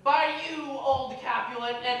word, by you, old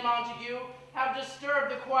Capulet and Montague, have disturbed disturb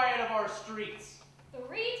the quiet of our streets?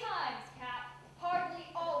 3 times, Cat. Hardly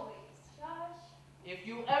always. Josh. If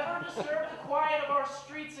you ever disturb the quiet of our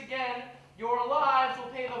streets again, your lives will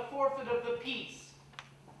pay the forfeit of the peace.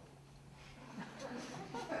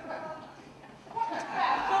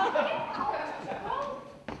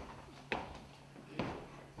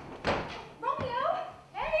 Romeo?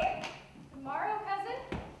 Hey! Tomorrow, cousin?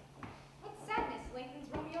 What sadness lengthens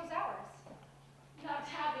Romeo's hours? Not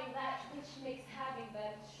having that which makes having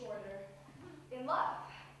them shorter. In love.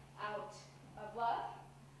 Out of love?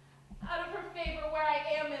 Out of her favor where I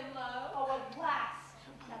am in love. Oh, at last!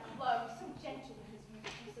 That love, so gentle in his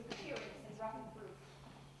youth, so curious and rough and proof.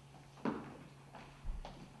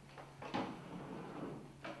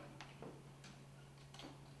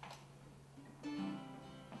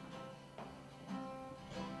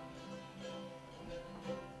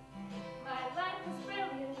 My life was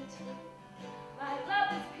brilliant. My love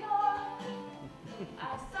is pure. I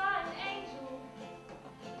saw an angel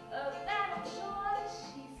of that I'm sure.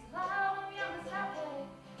 She smiled on me on the subway.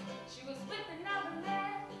 She was with another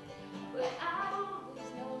man. But I will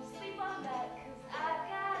lose no sleep on that, 'cause I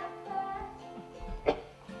got a plan.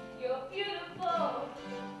 You're beautiful.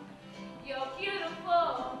 You're beautiful.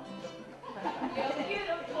 You're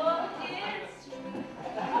beautiful. It's true.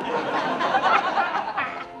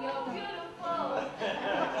 You're beautiful.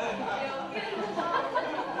 You're beautiful.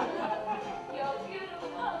 You're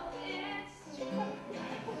beautiful. It's true.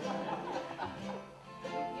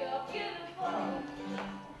 You're beautiful.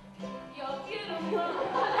 You're beautiful.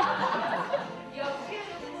 You're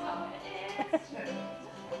beautiful. It's true.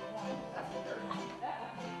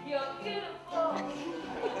 You're beautiful.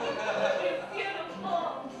 You're beautiful.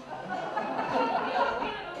 You're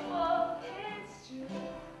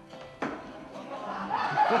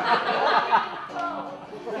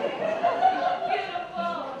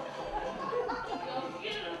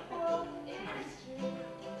beautiful. It's true.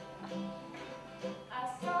 I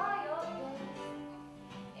saw your face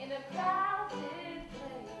in a crowded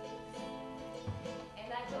place, and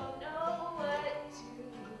I don't know what to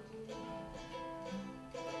do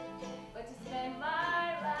but to spend my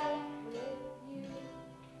life with you.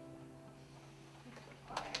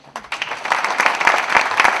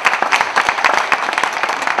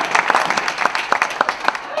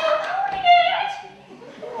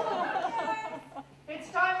 It's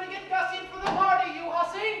time to get gussied for the party, you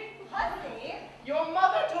hussy! Hussy? Your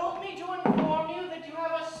mother told me to inform you that you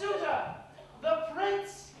have a suitor, the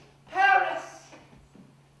Prince Paris.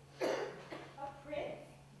 A prince?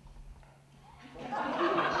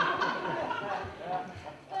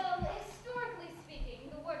 Well, historically speaking,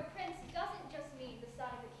 the word prince doesn't just mean the son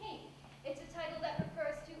of a king. It's a title that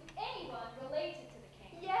refers to anyone related to the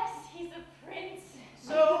king. Yes, he's a prince.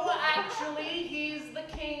 So, actually, he's the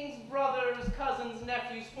king's brother's cousin's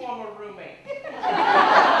nephew's former roommate. My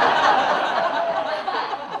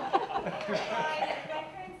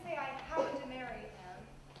friends say I happen to marry him.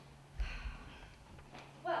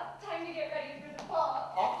 Well, time to get ready for the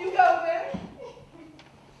ball. Off you go, then.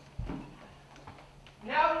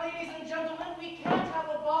 Now, ladies and gentlemen, we can't have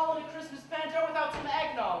a ball and a Christmas banter without some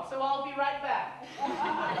eggnog, so I'll be right back.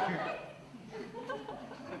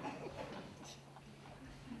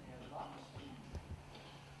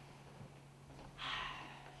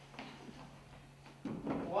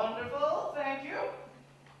 Wonderful, thank you.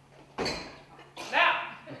 Now,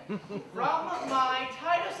 from my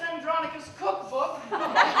Titus Andronicus cookbook, we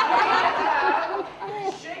have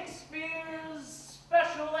Shakespeare's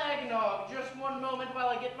special eggnog. Just one moment while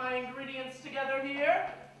I get my ingredients together here.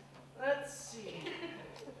 Let's see.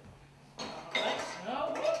 Alright,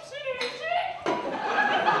 so, whoopsie-daisy.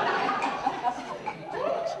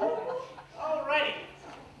 Alrighty.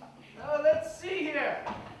 Now, let's see here.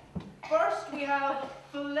 First, we have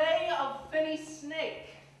fillet of finny snake.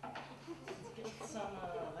 Let's get some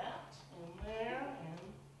of that in there,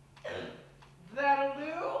 and that'll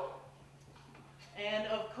do. And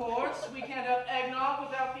of course, we can't have eggnog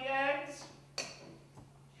without the eggs.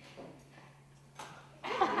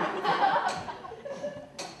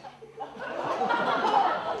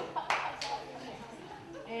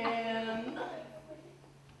 And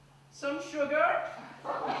some sugar.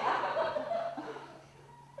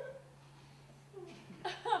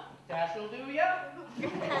 That'll do ya.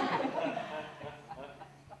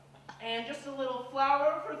 And just a little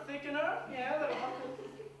flour for thickener. Yeah, that'll help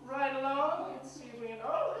it right along. Let's see if we can.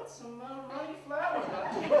 Oh, that's some runny flour.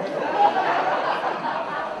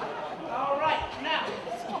 All right, now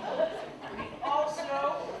we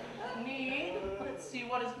also need. Let's see,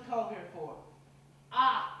 what is the call here for?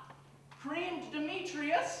 Ah, creamed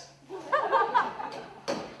Demetrius.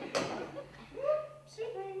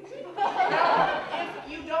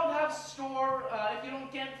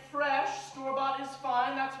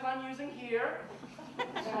 here.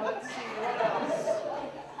 Now let's see what else.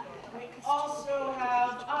 We also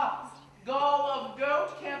have, gall of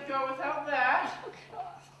goat, can't go without that.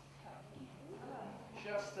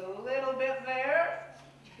 Just a little bit there,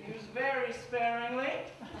 used very sparingly.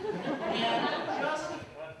 And just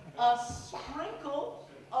a sprinkle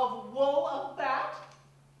of wool of bat.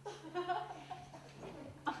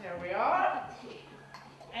 There we are.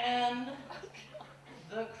 And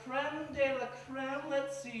the creme de la creme,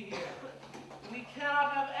 let's see here. We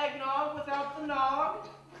cannot have eggnog without the nog.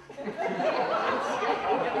 Let's see if we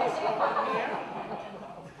can get this over here.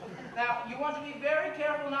 Now, you want to be very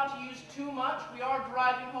careful not to use too much. We are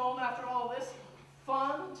driving home after all this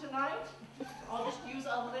fun tonight. I'll just use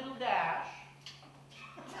a little dash.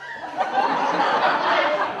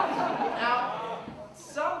 Now,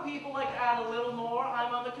 some people like to add a little more.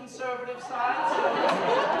 I'm on the conservative side, so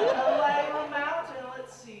a layer amount, and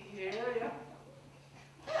let's see here.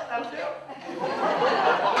 Yeah, that'll do.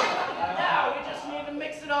 Now, we just need to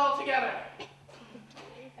mix it all together.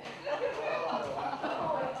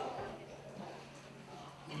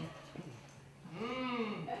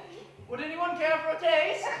 Would anyone care for a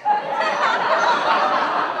taste? I'll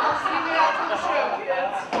see you after the show,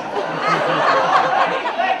 kids. Alrighty,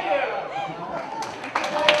 thank you.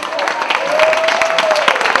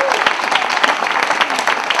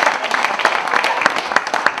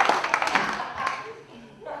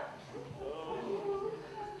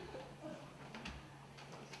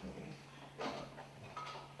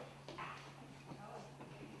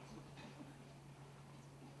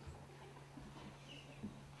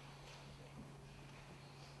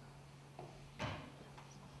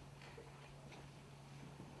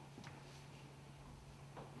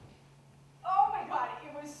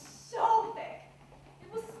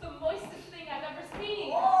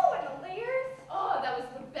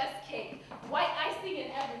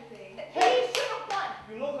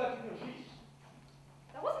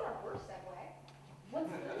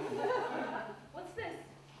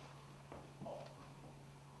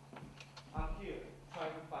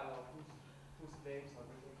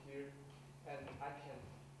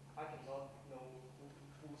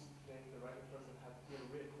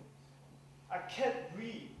 I can't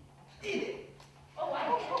read. Eat it. Oh, I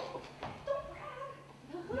can. Don't brag.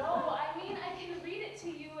 No, I mean I can read it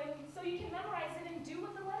to you, and so you can memorize it and do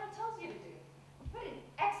what the letter tells you to do. What an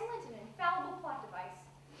excellent and infallible plot device.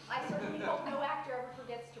 I certainly hope no actor ever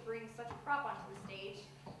forgets to bring such a prop onto the stage.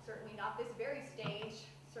 Certainly not this very stage.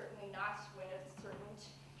 Certainly not when a certain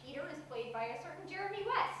Peter is played by a certain Jeremy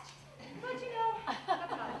West. But you know,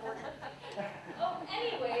 that's not important. Oh,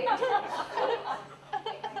 anyway.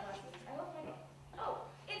 Oh,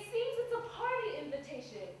 it seems it's a party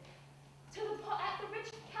invitation at the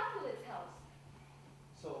rich capitalist's house.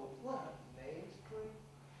 So what names, please?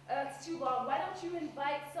 It's too long. Why don't you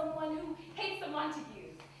invite someone who hates the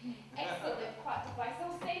Montagues? Excellent plot device.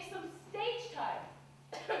 It'll save some stage time.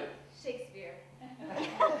 Shakespeare.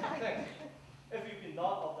 Thanks. If you be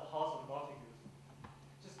not of the house of Montagues,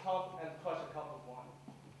 just come and crush a cup of wine.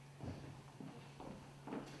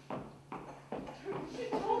 You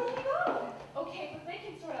should totally go. Okay, but they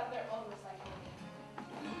can sort out their own recycling.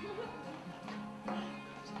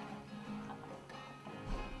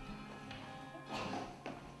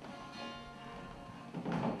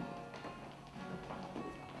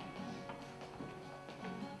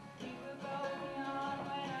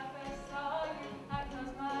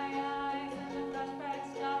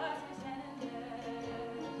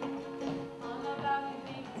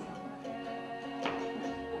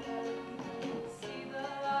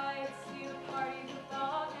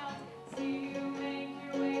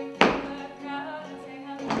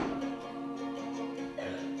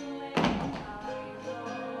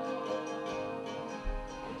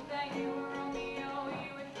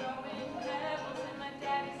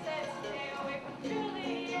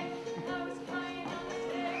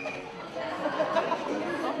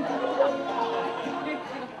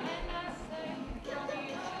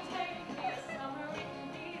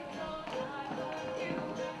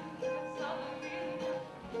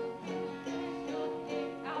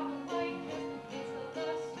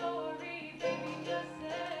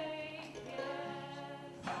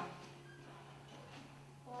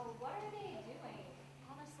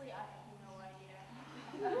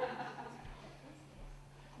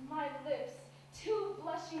 My lips, two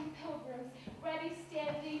blushing pilgrims, ready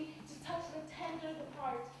standing to touch the tender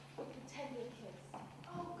part with the tender kiss.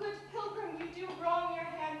 Oh, good pilgrim, you do wrong your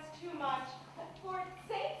hands too much. For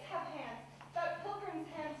saints have hands, but pilgrims'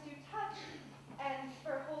 hands do touch. And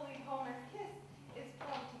for holy Homer's kiss is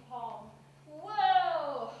palm to palm.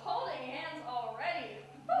 Whoa! Holding hands already.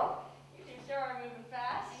 Whew. You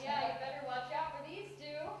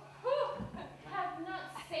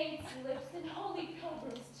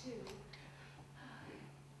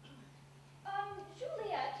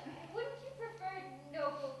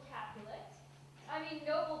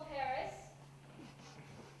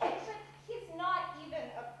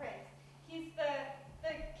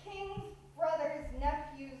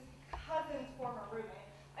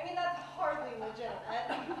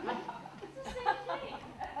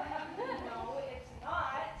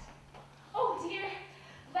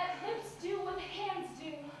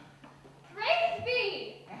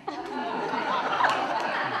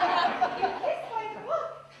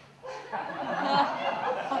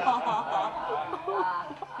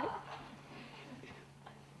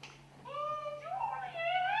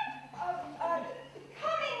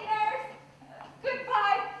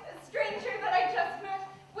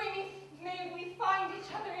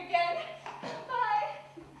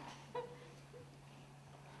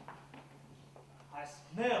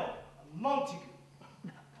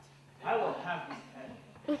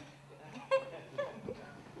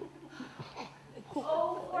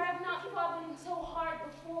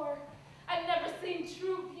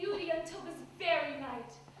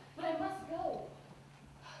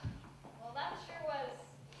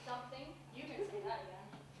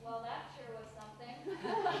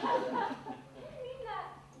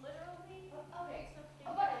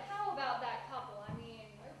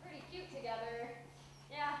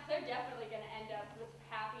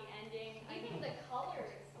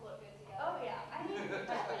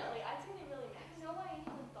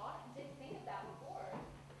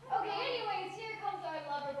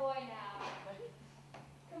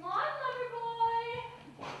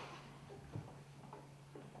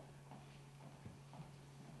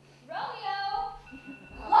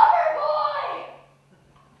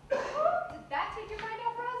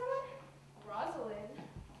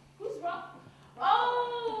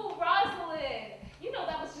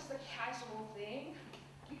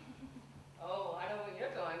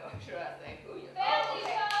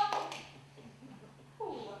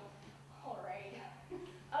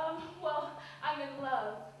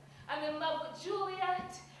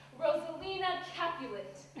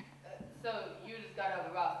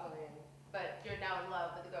Rosalind, but you're now in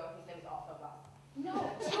love with the girl whose name is also Rosalind. No,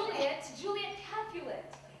 Juliet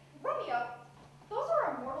Capulet. Romeo, those are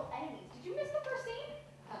our mortal enemies. Did you miss the first scene?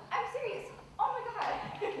 I'm serious. Oh my god.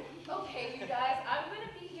 Okay, you guys, I'm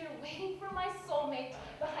gonna be here waiting for my soulmate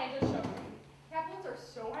behind the showroom. Capulets are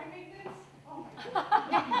so high maintenance. Oh my god.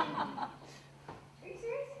 Are you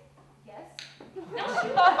serious? Yes. No,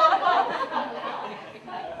 shoot.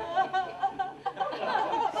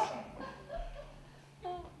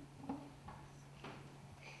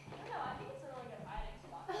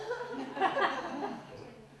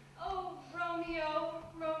 Oh,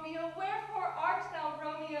 Romeo, wherefore art thou,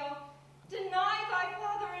 Romeo? Deny thy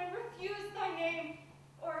father and refuse thy name.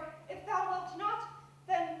 Or if thou wilt not,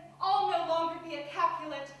 then I'll no longer be a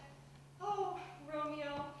Capulet. Oh,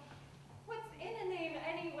 Romeo, what's in a name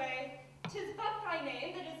anyway? 'Tis but thy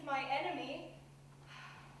name that is my enemy.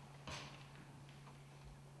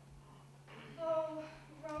 Oh,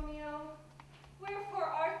 Romeo, wherefore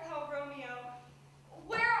art thou, Romeo?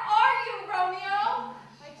 Where are you, Romeo?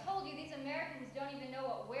 I told you these Americans don't even know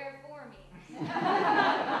what wherefore means.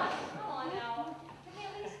 Come on now. Can we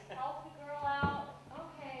at least help the girl out?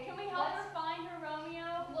 Okay. Can we help her find her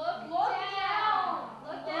Romeo? Look down.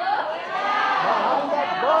 Look down.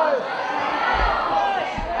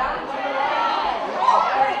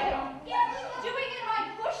 Get doing in my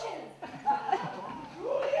bushes.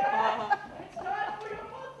 Julia, it's time for your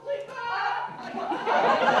monthly bath.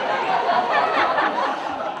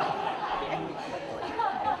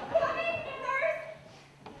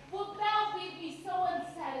 Wilt thou leave me so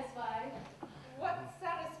unsatisfied? What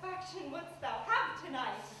satisfaction wouldst thou have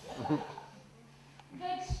tonight? The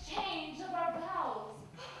exchange of our vows.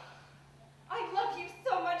 I love you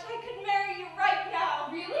so much I could marry you right now.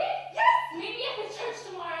 Really? Yes! Meet me at the church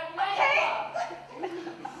tomorrow at 9 o'clock.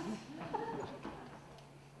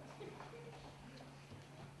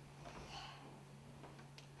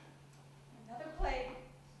 Another plague.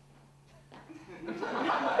 I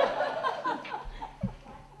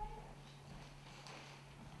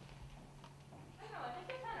don't know, I think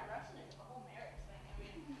they're kind of rushing into the whole marriage thing. I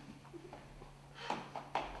mean,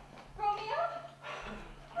 Romeo?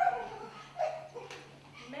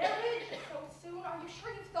 Marriage so soon? Are you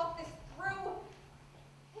sure you've thought this through?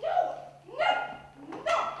 No! Not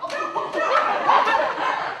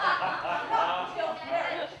till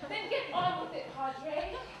marriage. then get on with it,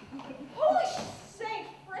 Padre. Holy St.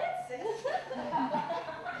 Francis!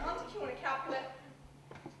 Montague and a Capulet.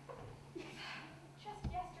 Just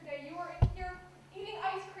yesterday you were in here eating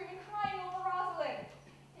ice cream and crying over Rosalind.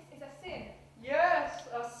 This is a sin. Yes,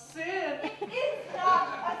 a sin. It is not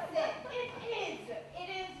a sin. It is. It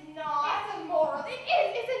is not. It's immoral. It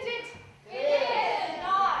is, isn't it? It is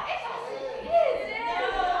not. It is. It is.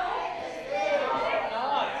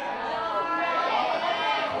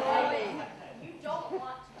 You don't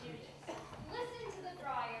want to do this. Listen to the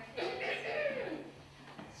friar, kids.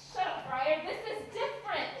 Shut up, Friar. This is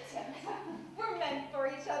different. We're meant for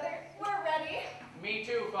each other. We're ready. Me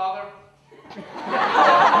too, Father. Please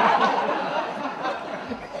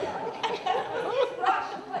rush,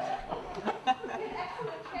 but an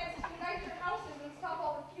excellent chance to unite your houses and stop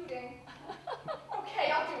all the feuding. Okay,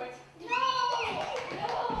 I'll do it. No!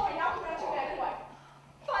 Now we're not anyway.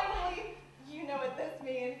 Finally, you know what this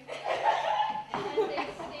means. And they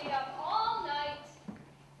stayed up all night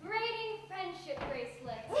braiding friendship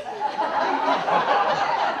bracelets.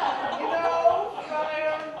 You know,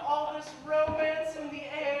 Friar, all this romance in the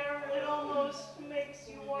air, it almost makes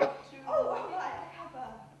you want to... Oh, I have a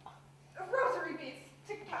rosary beads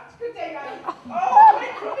to count. Good day, madam. Oh,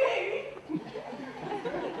 wait for me!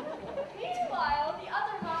 Meanwhile, the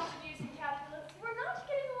other Montagues and Capulets were not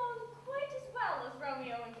getting along quite as well as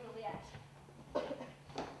Romeo and Juliet.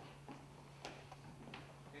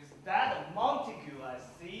 Is that a Montague I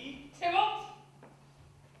see? Tybalt?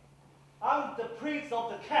 I'm the prince of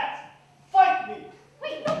the cat. Fight me!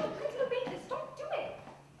 Wait, no, the prince forbade this. Don't do it.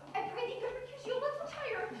 I pray thee could refuse you. Let's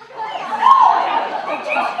retire.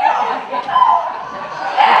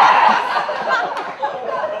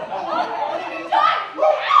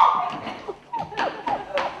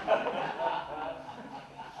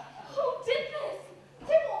 Who did this?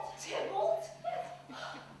 Tybalt?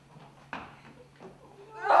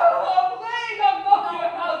 Oh, a plague among your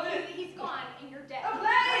houses! He's gone and you're dead. A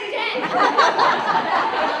plague! Dead!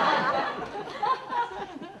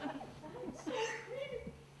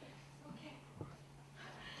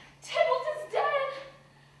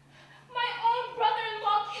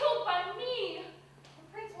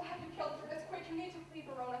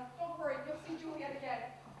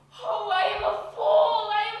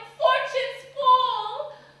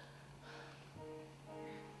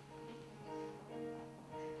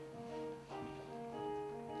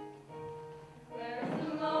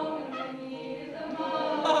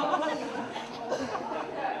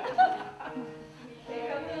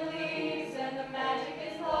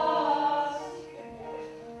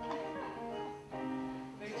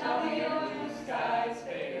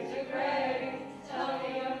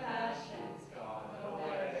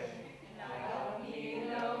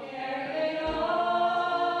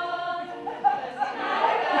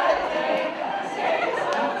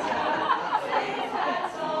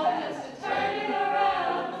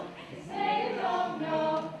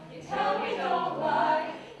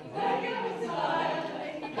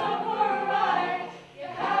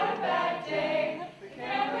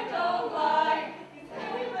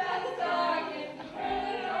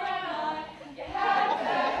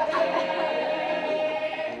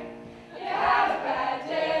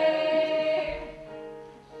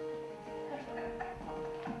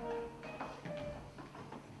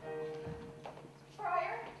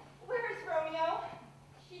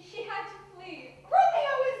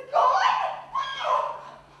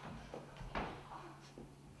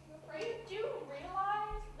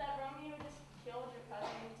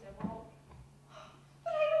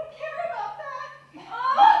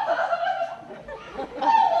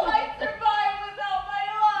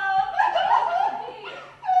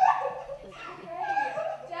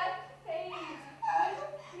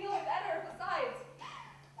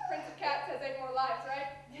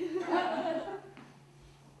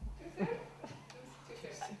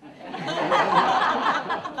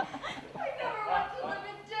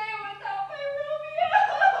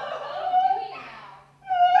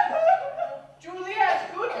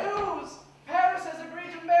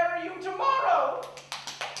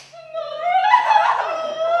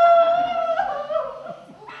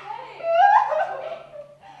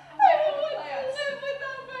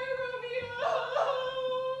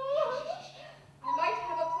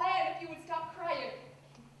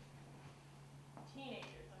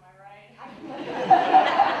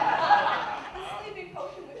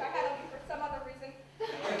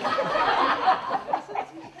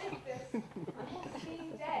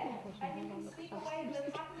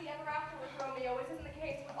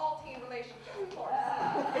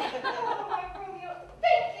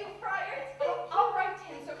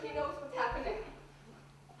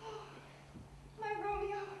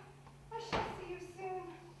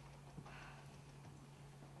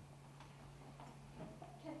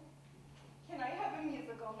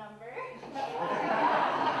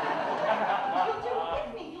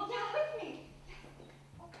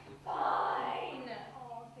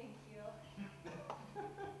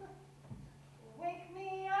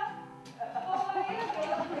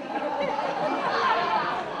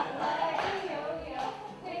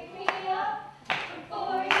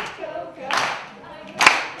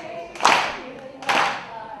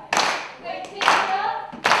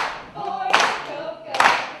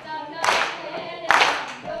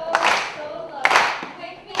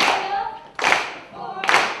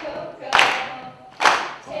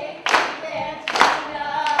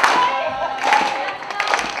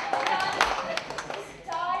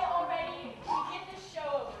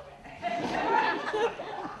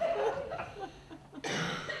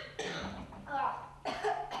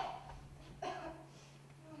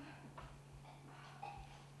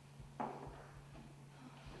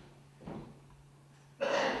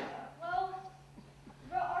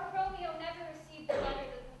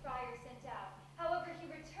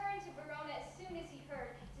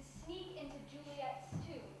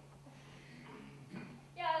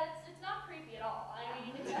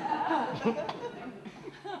 Oh,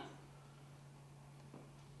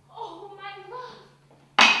 my love.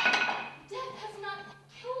 Death has not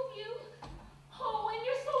killed you. Oh, and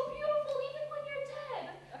you're so beautiful even when you're dead.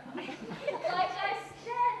 Like I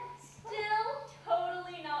said, still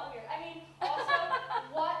totally not weird. I mean, also,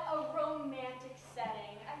 what a romantic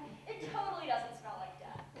setting. I mean, it totally doesn't smell like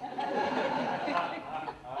death.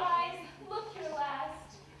 Eyes, look your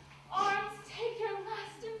last. Arms, take your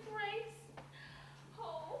last embrace.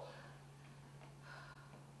 Oh.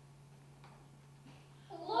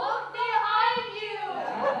 Look behind you.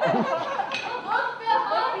 Look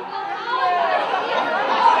behind you.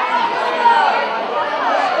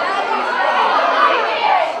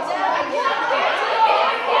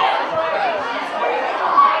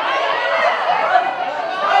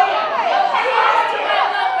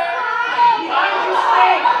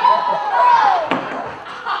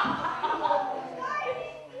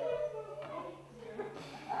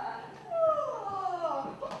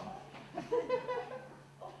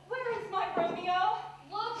 Where is my Romeo?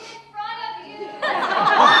 Look in front of you.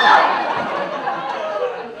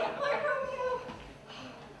 My Romeo.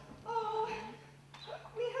 Oh,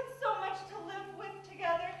 we had so much to live with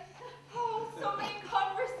together. Oh, so many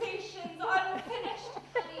conversations unfinished.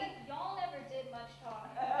 Honey, y'all never did much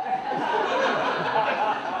talking.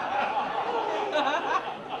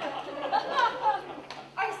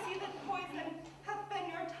 I see that poison hath been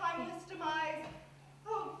your timeless demise.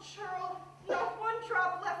 Oh, churl, not one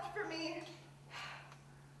drop left for me.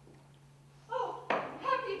 Oh,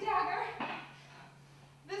 happy dagger.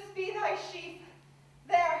 This be thy sheath.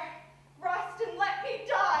 There, rest and let me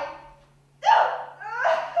die.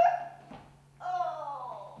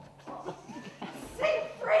 Oh, St.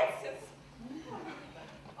 Francis.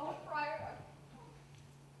 Oh, Friar.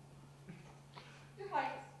 Your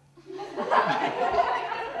Highness.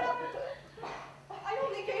 I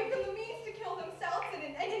only gave them the means to kill themselves and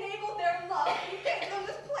enabled their love and gave them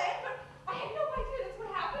this plan, but I had no idea this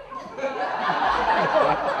would happen.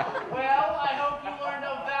 Well, I hope you learned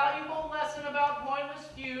a valuable lesson about pointless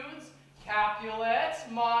feuds, Capulets,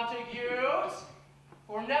 Montagues.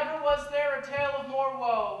 For never was there a tale of more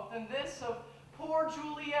woe than this of poor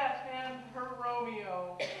Juliet and her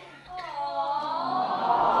Romeo.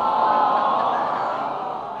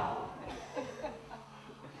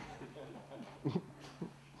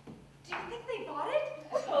 Do you think they bought it?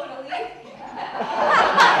 Totally.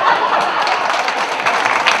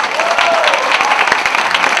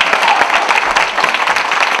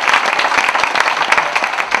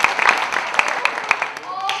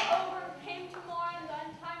 All over came to mourn the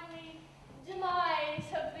untimely demise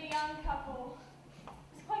of the young couple. It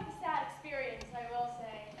was quite a sad experience, I will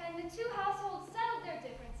say. And the two households settled their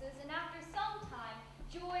differences, and after some time,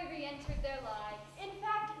 joy re-entered their lives. In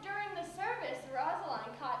fact,